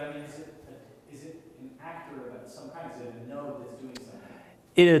 But I mean, is it an actor of some kind? Is it a node that's doing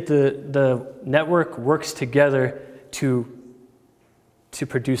something? The network works together to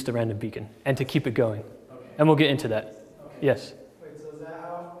produce the random beacon and to keep it going. Okay. And we'll get into that. Okay. Yes? Wait, so is that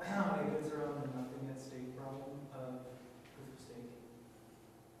how it gets around the nothing at stake problem of proof of stake?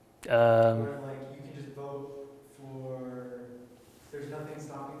 Where like you can just vote for, there's nothing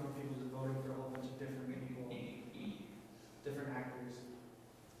stopping from people just voting for a whole bunch of different people, different actors.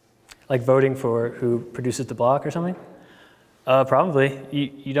 Like voting for who produces the block or something? Probably.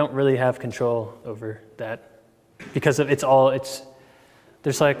 You don't really have control over that because of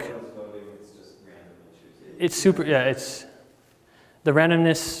there's like, it's super, yeah, the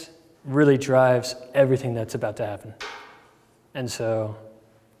randomness really drives everything that's about to happen. And so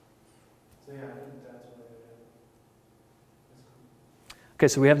So yeah, I think that's what it is. okay,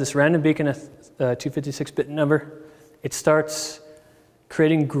 so we have this random beacon, a 256-bit number. It starts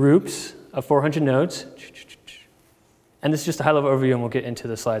creating groups of 400 nodes. And this is just a high-level overview, and we'll get into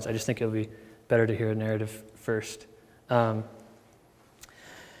the slides. I just think it'll be better to hear a narrative first. And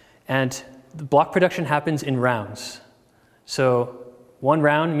the block production happens in rounds. So one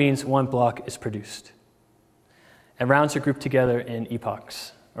round means one block is produced. And rounds are grouped together in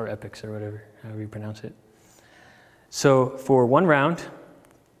epochs, or epochs, or whatever, however you pronounce it. So for one round,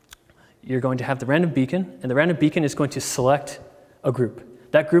 you're going to have the random beacon, and the random beacon is going to select a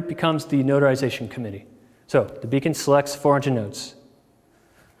group. That group becomes the notarization committee. So the beacon selects 400 nodes.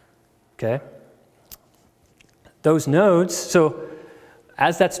 Okay? Those nodes, so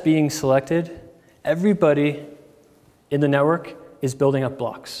as that's being selected, everybody in the network is building up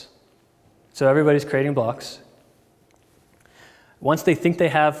blocks. So everybody's creating blocks. Once they think they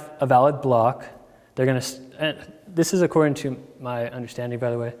have a valid block, they're going to, this is according to my understanding, by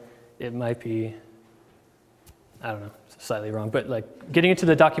the way. It might be, I don't know, slightly wrong, but like getting into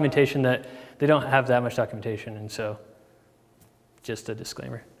the documentation that they don't have that much documentation, and so just a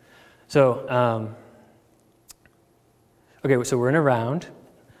disclaimer. So, okay, so we're in a round.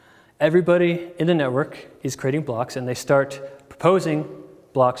 Everybody in the network is creating blocks, and they start proposing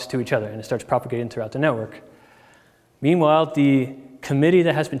blocks to each other, and it starts propagating throughout the network. Meanwhile, the committee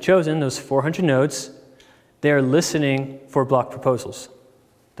that has been chosen, those 400 nodes, they are listening for block proposals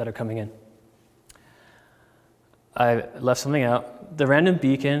that are coming in. I left something out. The random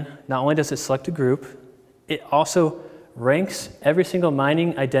beacon, not only does it select a group, it also ranks every single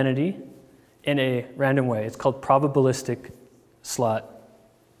mining identity in a random way. It's called probabilistic slot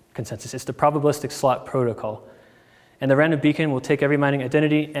consensus. It's the probabilistic slot protocol. And the random beacon will take every mining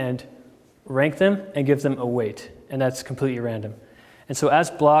identity and rank them and give them a weight. And that's completely random. And so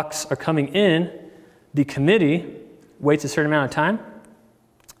as blocks are coming in, the committee waits a certain amount of time.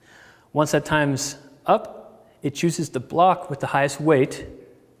 Once that time's up, it chooses the block with the highest weight,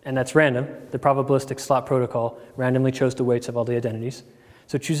 and that's random. The probabilistic slot protocol randomly chose the weights of all the identities.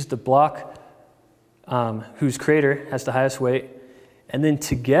 So it chooses the block whose creator has the highest weight, and then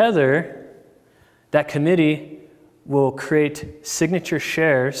together, that committee will create signature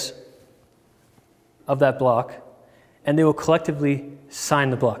shares of that block, and they will collectively sign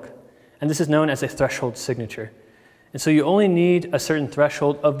the block. And this is known as a threshold signature. And so you only need a certain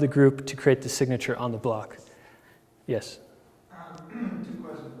threshold of the group to create the signature on the block. Yes? 2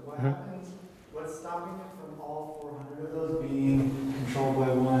 questions. What happens, what's stopping it from all 400 of those being controlled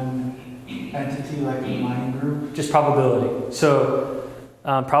by one entity like a mining group? Just probability. So,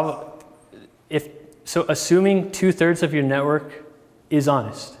 assuming 2/3 of your network is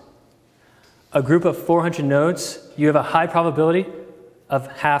honest, a group of 400 nodes, you have a high probability of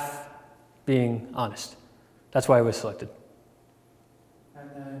half being honest. That's why it was selected. And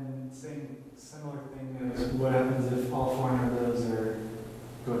then similar thing is what happens if all 400 of those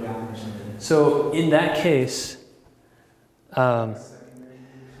go down or something? So in that case,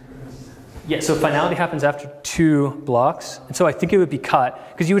 yeah, so finality happens after 2 blocks. And so I think it would be caught,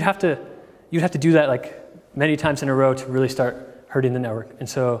 because you'd have to do that like many times in a row to really start hurting the network. And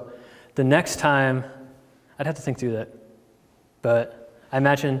so the next time, I'd have to think through that. But I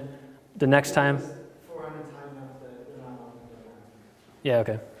imagine the next time. 400 times enough that they're not on the ground. Yeah,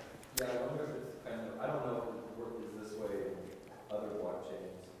 okay. Yeah, I wonder if it's kind of, I don't know if it works this way in other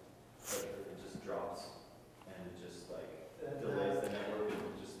blockchains, but it just drops and it just like delays the network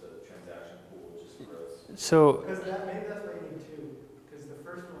and just the transaction pool just grows. So, Because maybe that's what you need too. Because the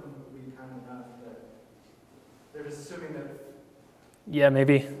first one would be kind of enough that they're just assuming that yeah,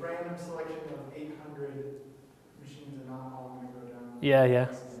 maybe. random selection of 800 machines are not all going to go down. Yeah, yeah.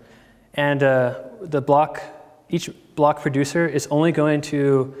 And each block producer is only going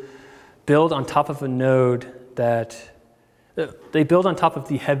to build on top of a node that, they build on top of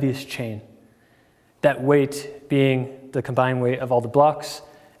the heaviest chain. That weight being the combined weight of all the blocks,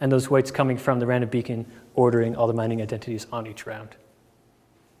 and those weights coming from the random beacon ordering all the mining identities on each round.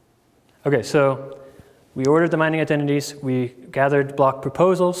 Okay, so we ordered the mining identities, we gathered block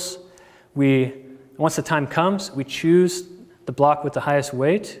proposals, once the time comes, we choose the block with the highest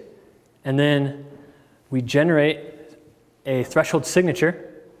weight, and then we generate a threshold signature,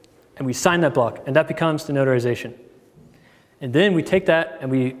 and we sign that block, and that becomes the notarization. And then we take that and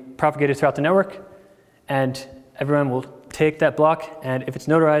we propagate it throughout the network, and everyone will take that block, and if it's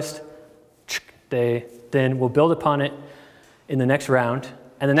notarized, they then will build upon it in the next round,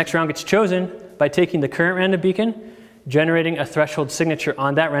 and the next round gets chosen by taking the current random beacon, generating a threshold signature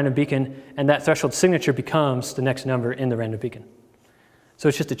on that random beacon, and that threshold signature becomes the next number in the random beacon. So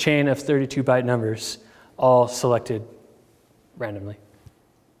it's just a chain of 32-byte numbers, all selected randomly.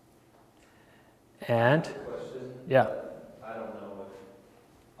 And, yeah. I don't know if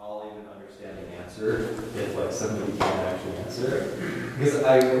I'll even understand the answer if like somebody can't actually answer it. Because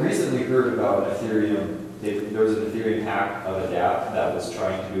I recently heard about Ethereum. There was an Ethereum hack of a dApp that was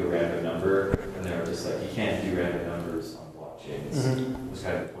trying to do a random number, and they were just like, you can't do random numbers on blockchains. Mm-hmm. Was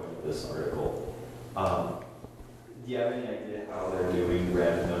kind of the point of this article. Do you have any idea how they're doing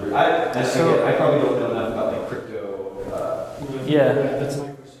random numbers? I probably don't know enough about like crypto. Yeah, That's my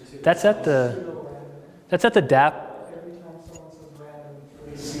question too. that's at the dApp. Every time someone says random,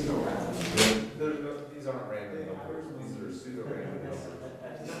 it's pseudo random. These aren't random numbers, these are pseudo-random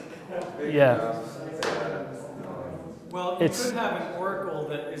numbers. Yeah. Well, you It's- could have an oracle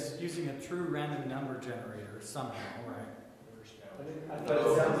that is using a true random number generator somehow, right? But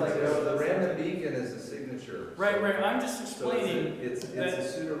it sounds like the random beacon is a signature. Right, so- right, I'm just So explaining, it's that- a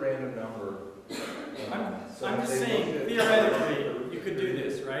pseudo-random number. So I'm just they saying, look at- theoretically, you could do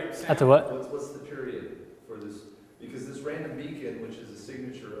this, right? At the what? What's the period for this? Because this random beacon, which is a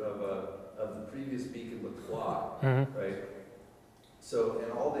signature of the previous beacon with clock, Mm-hmm. right? So,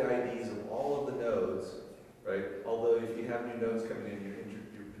 and all the IDs of all of the nodes, right? Although if you have new nodes coming in,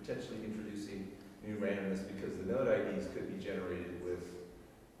 you're potentially introducing new randomness because the node IDs could be generated with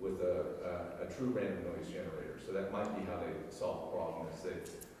a true random noise generator. So that might be how they solve the problem,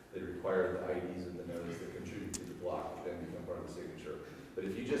 is they require the IDs of the nodes that contribute to the block to then become part of the signature. But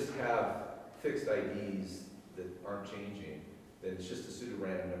if you just have fixed IDs that aren't changing, then it's just a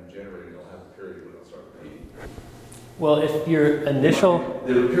pseudo-random number generator. It'll have a period where it'll start repeating. Well, if your initial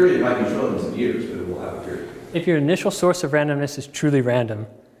The period might be trillions of years, but it will have a period. if your initial source of randomness is truly random,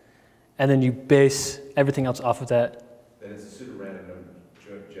 and then you base everything else off of that, Then it's a pseudo-random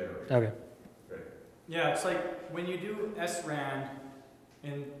number generator. okay. Right. Yeah, it's like when you do SRAND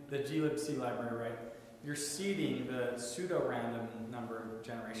in the glibc library, right? You're seeding the pseudo-random number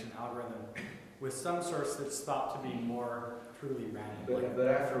generation algorithm with some source that's thought to be more truly random. But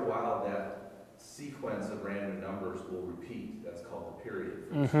after a while, that sequence of random numbers will repeat. That's called the period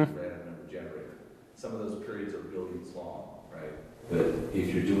for the pseudo-random number generator. Some of those periods are billions long, right? But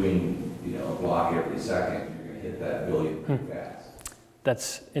if you're doing, a block every second, you're going to hit that billion pretty fast.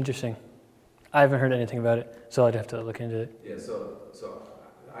 That's interesting. I haven't heard anything about it, so I'd have to look into it. Yeah, so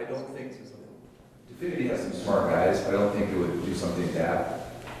I don't think Dfinity has some smart guys. I don't think it would do something like that.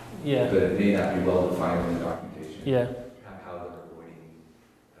 Yeah. But it may not be well defined in the documentation. Yeah. How they're avoiding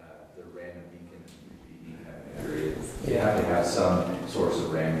the random beacon repeating that period. You have to have some source of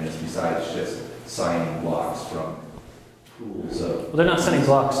randomness besides just signing blocks from pools of. Well, they're not signing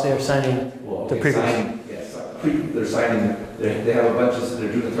blocks; they are signing Well, the okay, previous. yes, they're signing. They have a bunch of.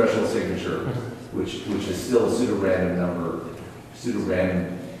 They're doing the threshold signature, which is still a pseudo-random number,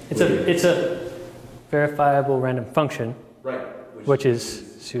 pseudo-random. It's a verifiable random function, Right. which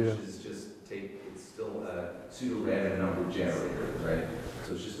is pseudo. Which is just it's still a pseudo-random number generator, right?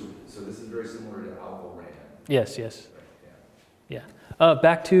 So it's just so this is very similar to algorithm. Yes, yes. Right, Yeah.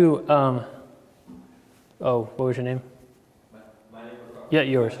 Back to what was your name? My name is Yeah,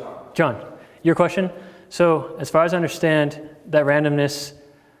 yours. John, your question. So as far as I understand, that randomness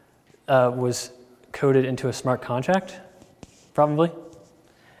was coded into a smart contract, probably.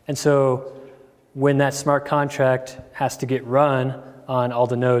 And so when that smart contract has to get run on all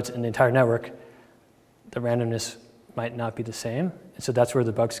the nodes in the entire network, the randomness might not be the same. And so that's where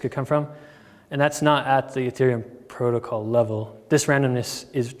the bugs could come from. And that's not at the Ethereum protocol level. This randomness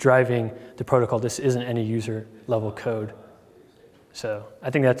is driving the protocol. This isn't any user level code. So I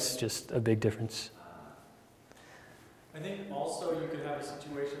think that's just a big difference. I think also you could have a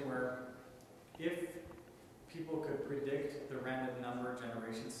situation where if people could predict the random number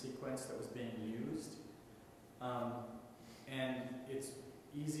generation sequence that was being used, and it's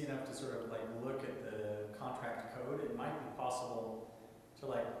easy enough to sort of like look at the contract code, it might be possible to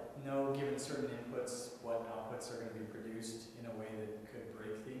like know, given certain inputs, what outputs are going to be produced in a way that could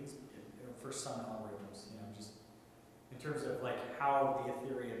break things for some algorithms, just in terms of like how the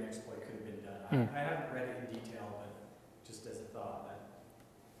Ethereum exploit could have been done. I haven't read it in detail, but just as a thought.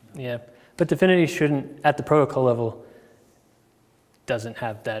 Yeah, but Dfinity shouldn't, at the protocol level, doesn't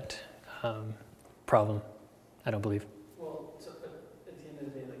have that problem, I don't believe. Well, so at the end of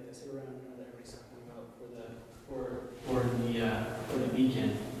the day, like this around that everybody's talking about for the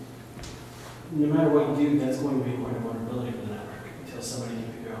beacon, no matter what you do, that's going to be quite a vulnerability for the network until somebody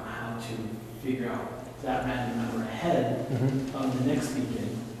can figure out how to figure out that random number ahead of the next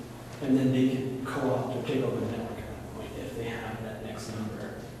beacon, and then they can co-opt or take over the network at that point if they have that next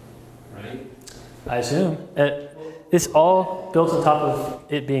number, right? I assume. It's all built on top of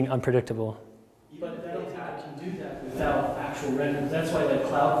it being unpredictable. But I don't think I can do that without actual random. That's why like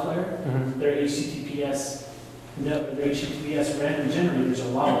Cloudflare, their HTTPS random generators are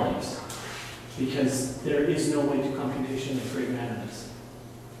log-based, because there is no way to computationally create randomness.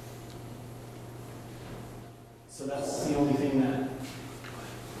 So that's the only thing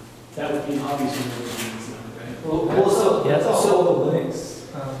that would be an obvious one, right? Well, also, Yeah. that's also the Linux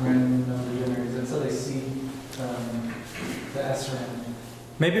random number generators until they see the SRAM.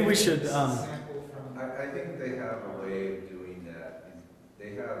 Maybe we should. Sample from. I think they have a way of doing that.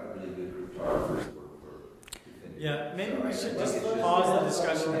 They have really good cryptographers for Dfinity. Yeah, maybe we should just pause the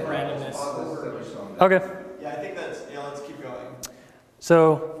discussion of randomness. Okay, Yeah, I think that's, let's keep going.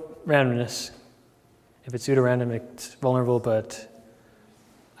 so randomness. If it's pseudo-random, it's vulnerable, but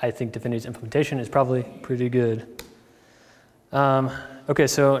I think Dfinity's implementation is probably pretty good. Okay,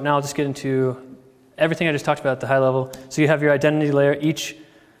 so now I'll just get into everything I just talked about at the high level. So you have your identity layer. Each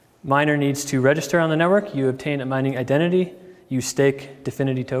miner needs to register on the network. You obtain a mining identity. You stake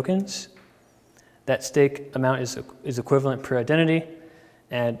Dfinity tokens. That stake amount is equivalent per identity.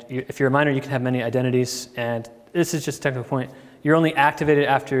 And if you're a miner, you can have many identities. And this is just a technical point. You're only activated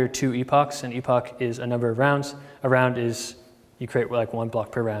after 2 epochs. An epoch is a number of rounds. A round is, you create like 1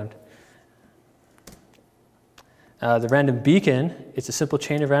 block per round. The random beacon, it's a simple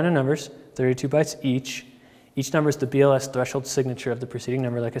chain of random numbers, 32 bytes each. Each number is the BLS threshold signature of the preceding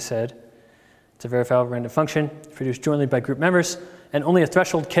number, like I said. It's a verifiable random function produced jointly by group members, and only a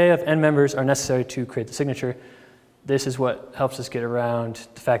threshold k of n members are necessary to create the signature. This is what helps us get around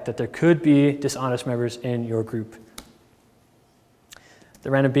the fact that there could be dishonest members in your group.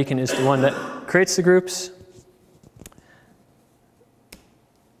 The random beacon is the one that creates the groups.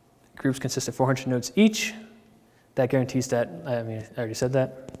 Groups consist of 400 nodes each. That guarantees that, I mean, I already said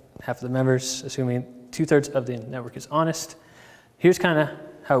that, half of the members, assuming 2/3 of the network is honest. Here's kind of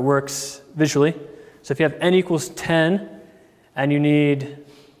how it works visually. So if you have n equals 10, and you need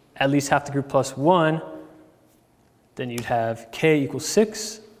at least half the group plus 1, then you'd have k equals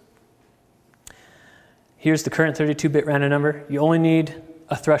 6. Here's the current 32-bit random number. You only need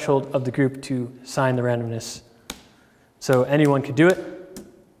a threshold of the group to sign the randomness. So anyone could do it.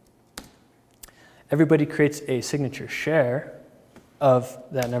 Everybody creates a signature share of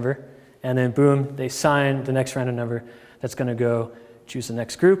that number, and then boom, they sign the next random number that's going to go choose the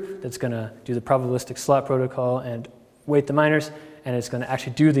next group, that's going to do the probabilistic slot protocol and weight the miners, and it's going to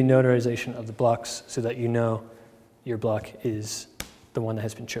actually do the notarization of the blocks so that you know your block is the one that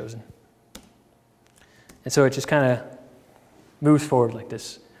has been chosen. And so it just kind of moves forward like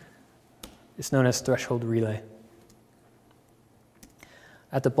this. It's known as threshold relay.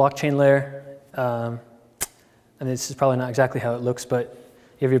 At the blockchain layer, and this is probably not exactly how it looks, but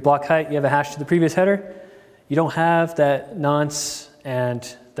you have your block height, you have a hash to the previous header. You don't have that nonce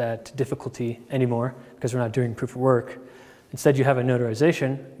and that difficulty anymore because we're not doing proof of work. Instead, you have a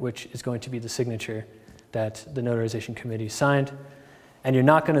notarization, which is going to be the signature that the notarization committee signed. And you're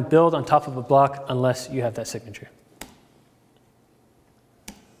not going to build on top of a block unless you have that signature.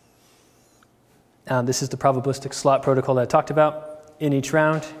 This is the probabilistic slot protocol that I talked about. In each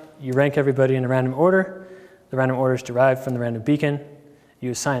round, you rank everybody in a random order. The random order is derived from the random beacon. You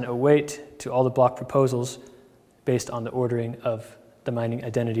assign a weight to all the block proposals based on the ordering of the mining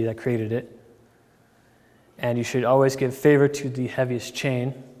identity that created it. And you should always give favor to the heaviest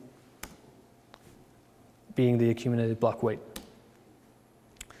chain, being the accumulated block weight.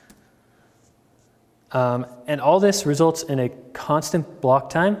 And all this results in a constant block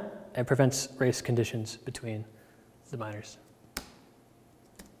time and prevents race conditions between the miners.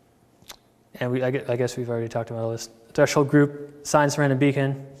 And I guess we've already talked about all this. Threshold group signs the random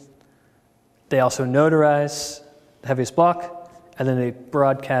beacon. They also notarize the heaviest block, and then they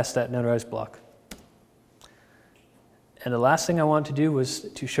broadcast that notarized block. And the last thing I wanted to do was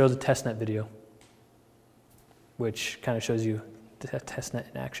to show the testnet video, which kind of shows you the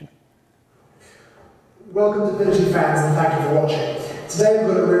testnet in action. Welcome to Dfinity fans, and thank you for watching. Today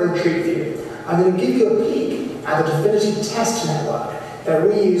we've got a real treat for you. I'm going to give you a peek at the Dfinity test network that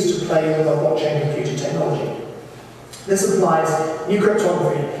we use to play with our blockchain computing technology. This applies new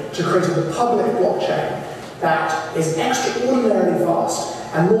cryptography to creating a public blockchain that is extraordinarily fast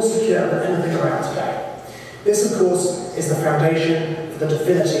and more secure than anything around today. This, of course, is the foundation for the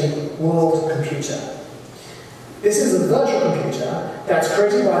Dfinity world computer. This is a virtual computer that's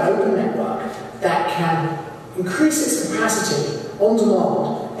created by an open network that can increase its capacity on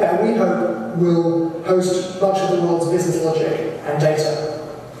demand that we hope will host much of the world's business logic and data.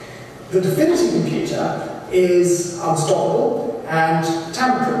 The Dfinity computer is unstoppable and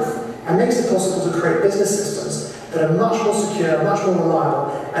tamper-proof and makes it possible to create business systems that are much more secure, much more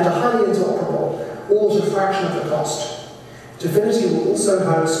reliable, and are highly interoperable, all at a fraction of the cost. Dfinity will also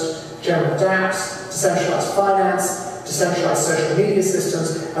host general dApps, decentralized finance, decentralized social media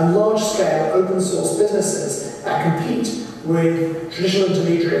systems, and large-scale open-source businesses that compete with traditional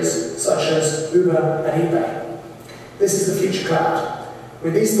intermediaries such as Uber and eBay. This is the future cloud.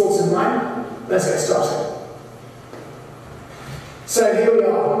 With these thoughts in mind, let's get started. So here we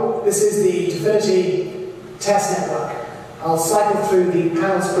are. This is the Dfinity test network. I'll cycle through the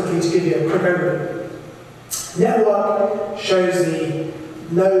panels quickly to give you a quick overview. Network shows the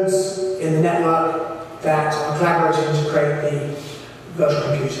nodes in the network that are collaborating to create the virtual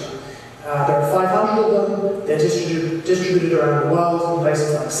computer. There are 500 of them. They're distributed around the world in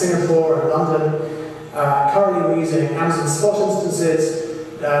places like Singapore and London. Currently we're using Amazon Spot instances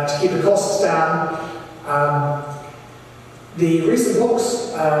to keep the costs down. The recent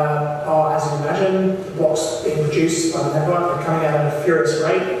blocks are, as you imagine, the blocks being produced by the network. They're coming out at a furious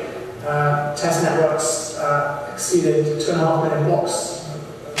rate. Test networks exceeded 2.5 million blocks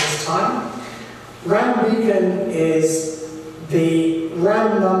at this time. Random beacon is the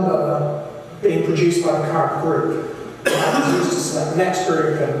random number being produced by the current group. That is used to select the next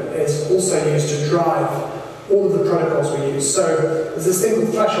group and is also used to drive all of the protocols we use. So there's this thing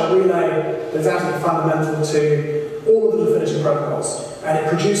called threshold relay that's absolutely fundamental to all of the Dfinity protocols, and it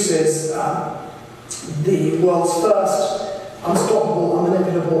produces the world's first unstoppable,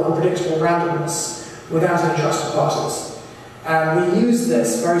 unmanipulable, unpredictable randomness without any trusted parties. And we use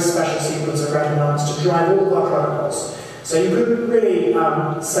this very special sequence of random numbers to drive all of our protocols. So you could really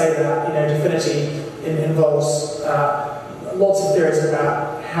say that Dfinity involves lots of theories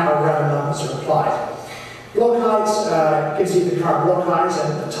about how random numbers are applied. Block height gives you the current block height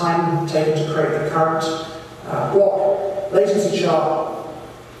and the time taken to create the current block. Latency chart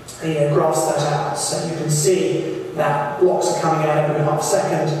graphs that out, so you can see that blocks are coming out every half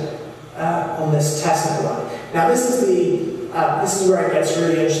second on this test network. Now this is where it gets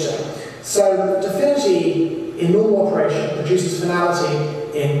really interesting. So Dfinity in normal operation produces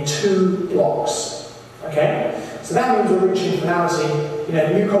finality in 2 blocks. Okay? So that means we're reaching finality,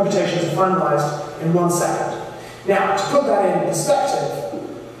 new computations are finalized in 1 second. Now, to put that in perspective,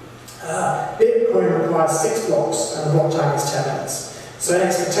 Bitcoin requires 6 blocks and the block time is 10 minutes. So in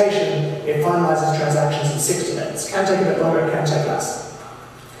expectation, it finalizes transactions in 60 minutes. Can take a bit longer, it can take less.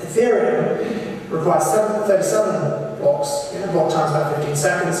 Ethereum requires 37 blocks, block time is about 15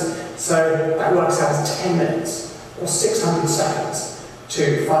 seconds, so that works out as 10 minutes or 600 seconds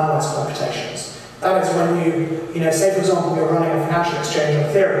to finalize computations. That is when you say for example you're running a financial exchange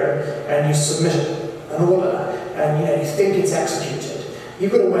on Ethereum and you submit an order and you think it's executed.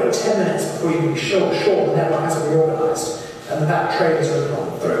 You've got to wait 10 minutes before you can be sure the network hasn't reorganized and that trade has really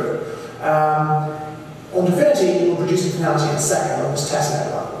gone through. On Dfinity, we're producing finality in a second on this test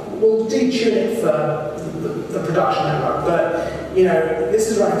network. We'll detune it for the production network, but this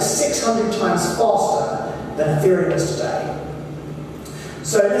is running 600 times faster than Ethereum is today.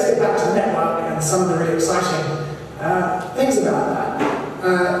 So let's get back to the network and some of the really exciting things about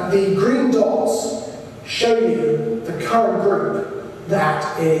that. The green dots show you the current group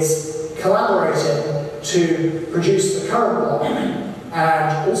that is collaborating to produce the current block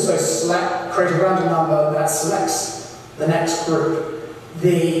and also create a random number that selects the next group.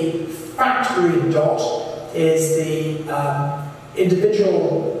 The fact green dot is the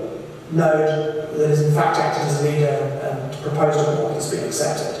individual node that is in fact acted as a leader and proposed a block that's been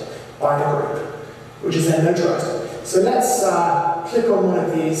accepted by the group, which is then notarized. So let's click on one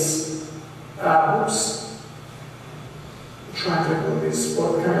of these. Oops. Try and click on one of these.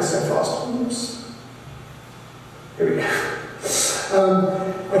 Well, we're going so fast. Oops. Here we go.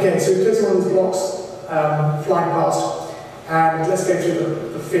 Okay, so we click on one of these blocks, flying past, and let's go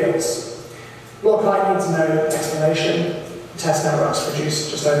through the fields. Block height needs no explanation. Test networks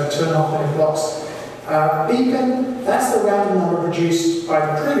produce just over 2.5 million blocks. Beacon, that's the random number produced by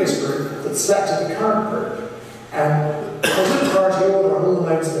the previous group that selected the current group. And there's a priority order on all the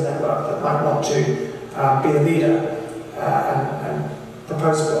nodes in the network that might want to be the leader and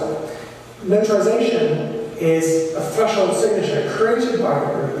propose a block. Notarization is a threshold signature created by the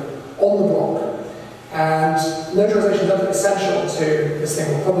group on the block. And notarization is absolutely essential to this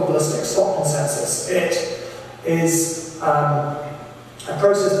thing called probabilistic slot consensus. It is a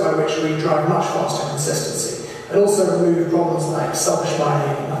process by which we drive much faster consistency and also remove problems like selfish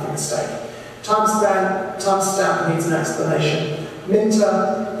mining and nothing at stake. Timestamp needs an explanation.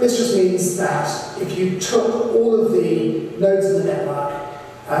 Minter, this just means that if you took all of the nodes in the network,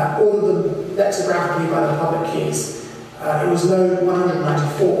 all of them lexicographically by the public keys, it was node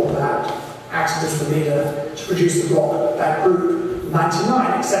 194 that acted as the leader to produce the block. That group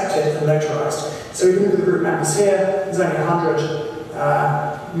 99 accepted and notarized. So we can look at the group members here. There's only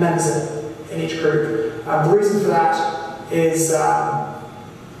 100 members in each group. The reason for that is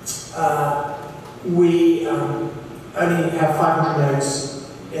we only have 500 nodes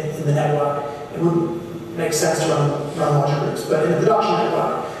in the network. It wouldn't make sense to run larger groups, but in the production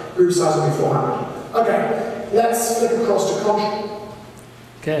network, group size will be 400. Okay, let's flip across to contract.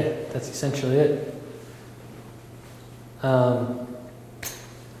 Okay, that's essentially it.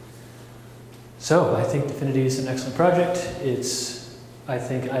 So I think Dfinity is an excellent project. It's, I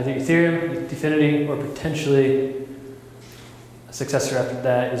think, either Ethereum, Dfinity, or potentially a successor after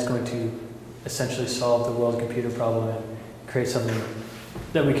that is going to essentially solve the world computer problem and create something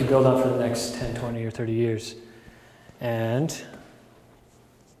that we can build on for the next 10, 20, or 30 years. And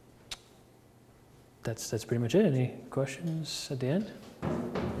that's pretty much it. Any questions at the end?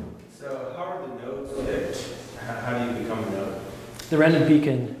 So how are the nodes picked? How do you become a node? The random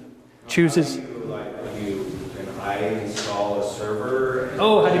beacon chooses. How do you can I install a server?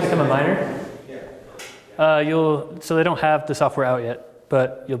 Oh, how do you become a miner? Yeah. So they don't have the software out yet,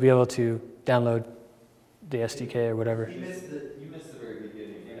 but you'll be able to download the SDK or whatever. You missed the very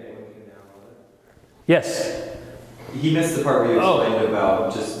beginning, right? When you can download it. Yes. He missed the part where you explained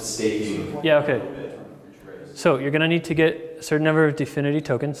about just staking. Yeah, okay. So you're going to need to get a certain number of Dfinity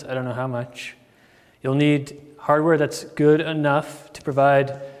tokens. I don't know how much. You'll need hardware that's good enough to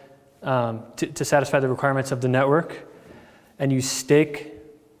provide, to satisfy the requirements of the network. And you stake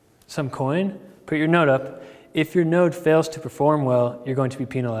some coin, put your node up. If your node fails to perform well, you're going to be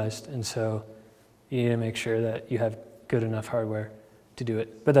penalized. And so you need to make sure that you have good enough hardware to do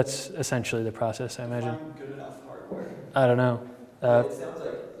it. But that's essentially the process, I imagine. Good enough hardware. I don't know. It sounds like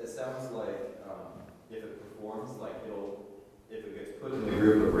if it performs, like if it gets put in the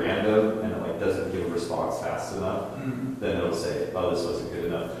group of random and it like doesn't give a response fast enough, then it'll say, oh, this wasn't good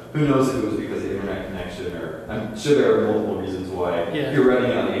enough. Who knows if it was because of internet connection, or I'm sure there are multiple reasons why. Yeah. You're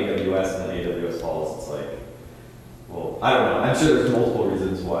running on AWS and then AWS falls. It's like, well, I don't know. I'm sure there's multiple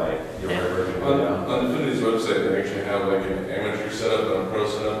reasons why your hardware can go down. On Dfinity's website, they actually have like an amateur setup and a pro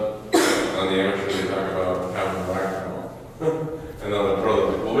setup. On the amateur, they talk about having a wire panel. And then the pro,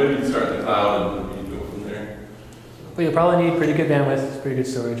 well, maybe you can start in the cloud and you go from there. But you'll probably need pretty good bandwidth, pretty good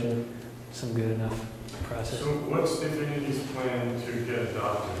storage, and some good enough process. So what's Dfinity's plan to get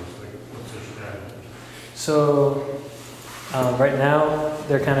adopted? Like, what's their strategy? So right now,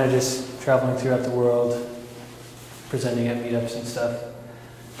 they're kind of just traveling throughout the world, presenting at meetups and stuff.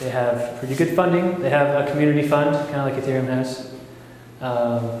 They have pretty good funding. They have a community fund, kind of like Ethereum has.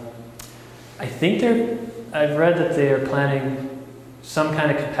 I think I've read that they are planning some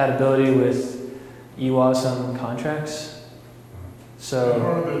kind of compatibility with EWASM contracts. So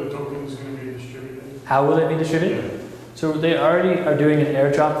how are the tokens going to be distributed? How will they be distributed? So they already are doing an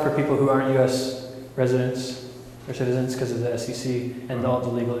airdrop for people who aren't US residents or citizens because of the SEC and all the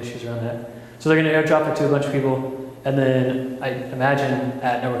legal issues around that. So they're going to airdrop it to a bunch of people, and then I imagine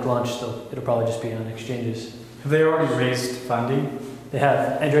at network launch it'll probably just be on exchanges. Have they already raised funding? They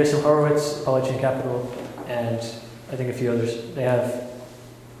have Andreessen Horowitz, Polychain Capital, and I think a few others. They have,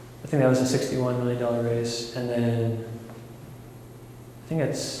 I think that was a $61 million raise, and then I think they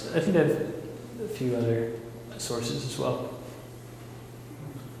have a few other sources as well.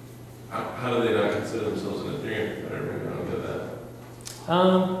 How do they not consider themselves an Ethereum competitor? I don't get that.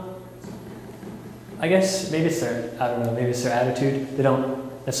 I guess maybe it's maybe it's their attitude. They don't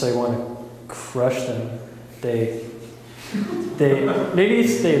necessarily want to crush them. Maybe they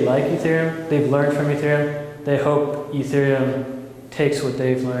like Ethereum. They've learned from Ethereum. They hope Ethereum takes what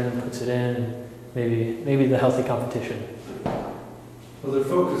they've learned and puts it in. And maybe the healthy competition. Well, their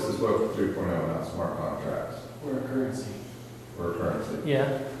focus is Web 3.0, not smart contracts. Or a currency. Or a currency.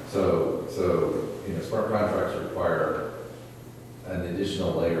 Yeah. So smart contracts require an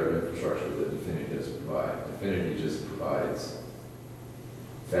additional layer of infrastructure that Dfinity doesn't provide. Dfinity just provides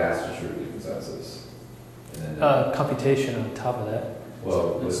fast distributed consensus. And then computation on top of that.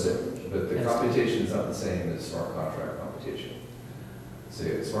 well, but the computation is not the same as smart contract computation. So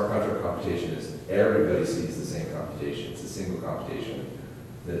smart contract computation is everybody sees the same computation. It's a single computation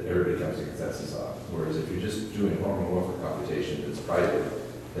that everybody comes to consensus on. Whereas if you're just doing homomorphic computation that's private,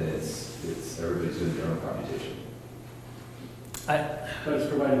 then it's everybody's doing their own computation. But it's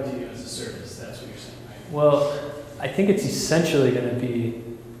provided to you as a service, that's what you're saying, right? Well, I think it's essentially going to be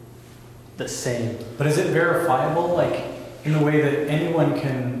the same. But is it verifiable, like, in the way that anyone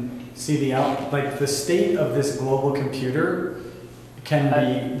can see like the state of this global computer can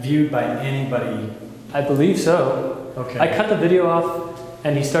be viewed by anybody? I believe so. Okay. I cut the video off,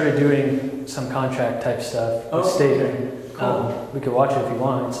 and he started doing some contract type stuff with staking. Okay. Cool. We could watch it if you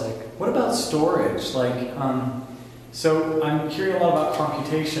want. It's like, what about storage? Like, so I'm hearing a lot about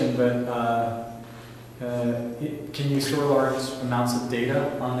computation, but can you store large amounts of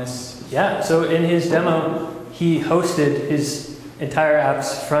data on this? yeah. So in his demo, he hosted his entire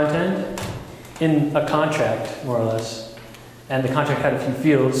app's front end in a contract, more or less. And the contract had a few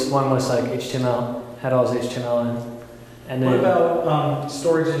fields. One was like HTML, had all his HTML in. And then, what about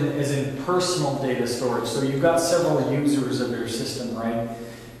storage as in personal data storage? So you've got several users of your system, right?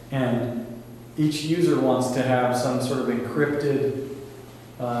 And each user wants to have some sort of encrypted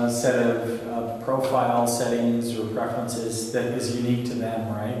set of profile settings or preferences that is unique to them,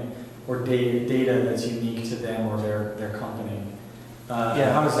 right? Or data that's unique to them or their company.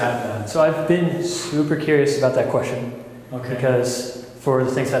 yeah. How is that done? So I've been super curious about that question. Okay. Because for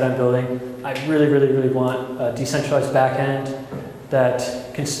the things that I'm building. I really, really, really want a decentralized backend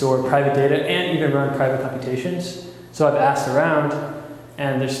that can store private data and even run private computations. So I've asked around,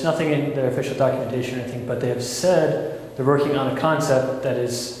 and there's nothing in their official documentation or anything, but they have said they're working on a concept that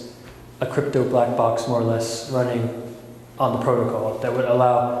is a crypto black box, more or less, running on the protocol that would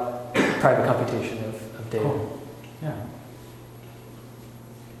allow private computation of data. Cool. Yeah.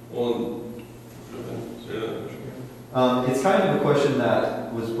 Well, it's kind of a question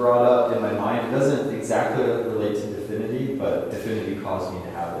that was brought up in my mind. It doesn't exactly relate to Dfinity, but Dfinity caused me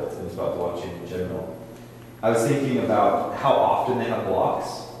to have it, and it's about blockchain in general. I was thinking about how often they have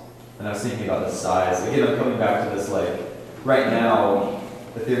blocks, and I was thinking about the size. Again, I'm coming back to this, like, right now,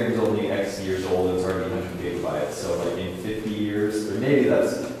 Ethereum's only X years old, it's already 100 gigabytes, so like in 50 years, or maybe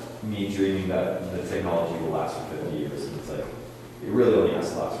that's me dreaming that the technology will last for 50 years, and it's like, it really only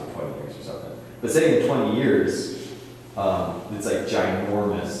has to last for 20 years or something. But say in 20 years, it's like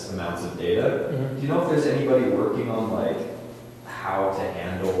ginormous amounts of data. Mm-hmm. Do you know if there's anybody working on like how to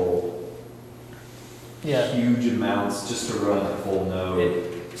handle huge amounts just to run a full node?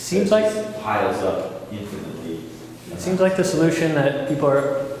 It seems like piles up infinitely. It seems like the solution that people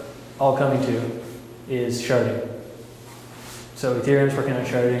are all coming to is sharding. So Ethereum's working on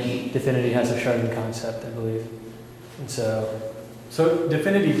sharding. Dfinity has a sharding concept, I believe. And so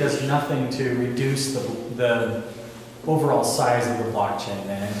Dfinity does nothing to reduce the overall size of the blockchain,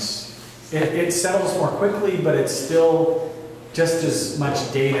 then. It settles more quickly, but it's still just as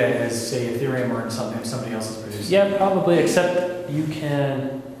much data as, say, Ethereum or something somebody else is producing. yeah, probably, except you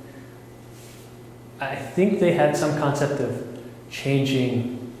can, I think they had some concept of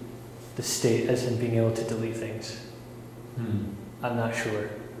changing the state as in being able to delete things. I'm not sure.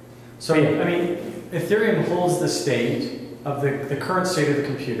 So, I mean, Ethereum holds the state of the current state of the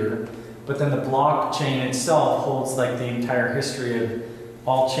computer, but then the blockchain itself holds like the entire history of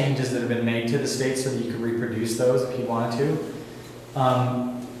all changes that have been made to the state so that you can reproduce those if you wanted to.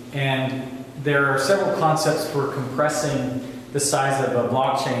 And there are several concepts for compressing the size of a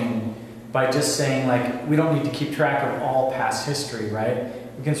blockchain by just saying, like, we don't need to keep track of all past history, right?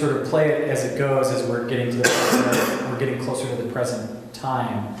 We can sort of play it as it goes as we're getting to the present, we're getting closer to the present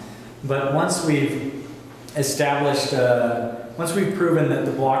time. But once we've established, once we've proven that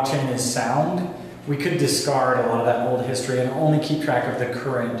the blockchain is sound, we could discard a lot of that old history and only keep track of the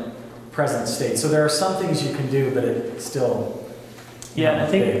current present state. So there are some things you can do, but it's still I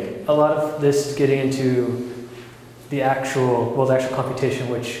think a lot of this is getting into the actual computation,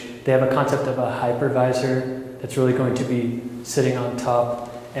 which they have a concept of a hypervisor that's really going to be sitting on top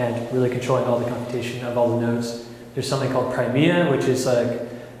and really controlling all the computation of all the nodes. There's something called Crimea, which is like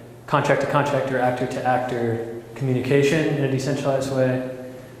contract to contract or actor to actor communication in a decentralized way.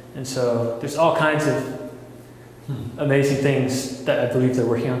 And so there's all kinds of amazing things that I believe they're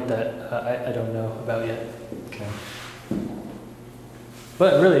working on that I don't know about yet. Okay.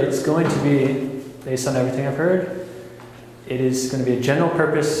 But really, it's going to be, based on everything I've heard, it is going to be a general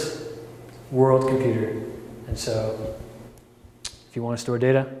purpose world computer. And so if you want to store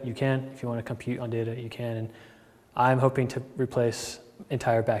data, you can. If you want to compute on data, you can. And I'm hoping to replace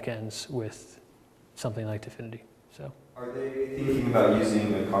entire backends with something like Dfinity. So. Are they thinking about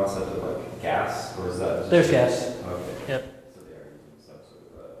using the concept of like gas, or is that just There's gas. Okay. Yep. So they are using some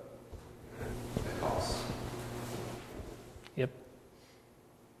sort of cost. Yep.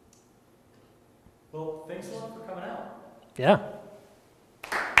 Well, thanks a lot for coming out. Yeah.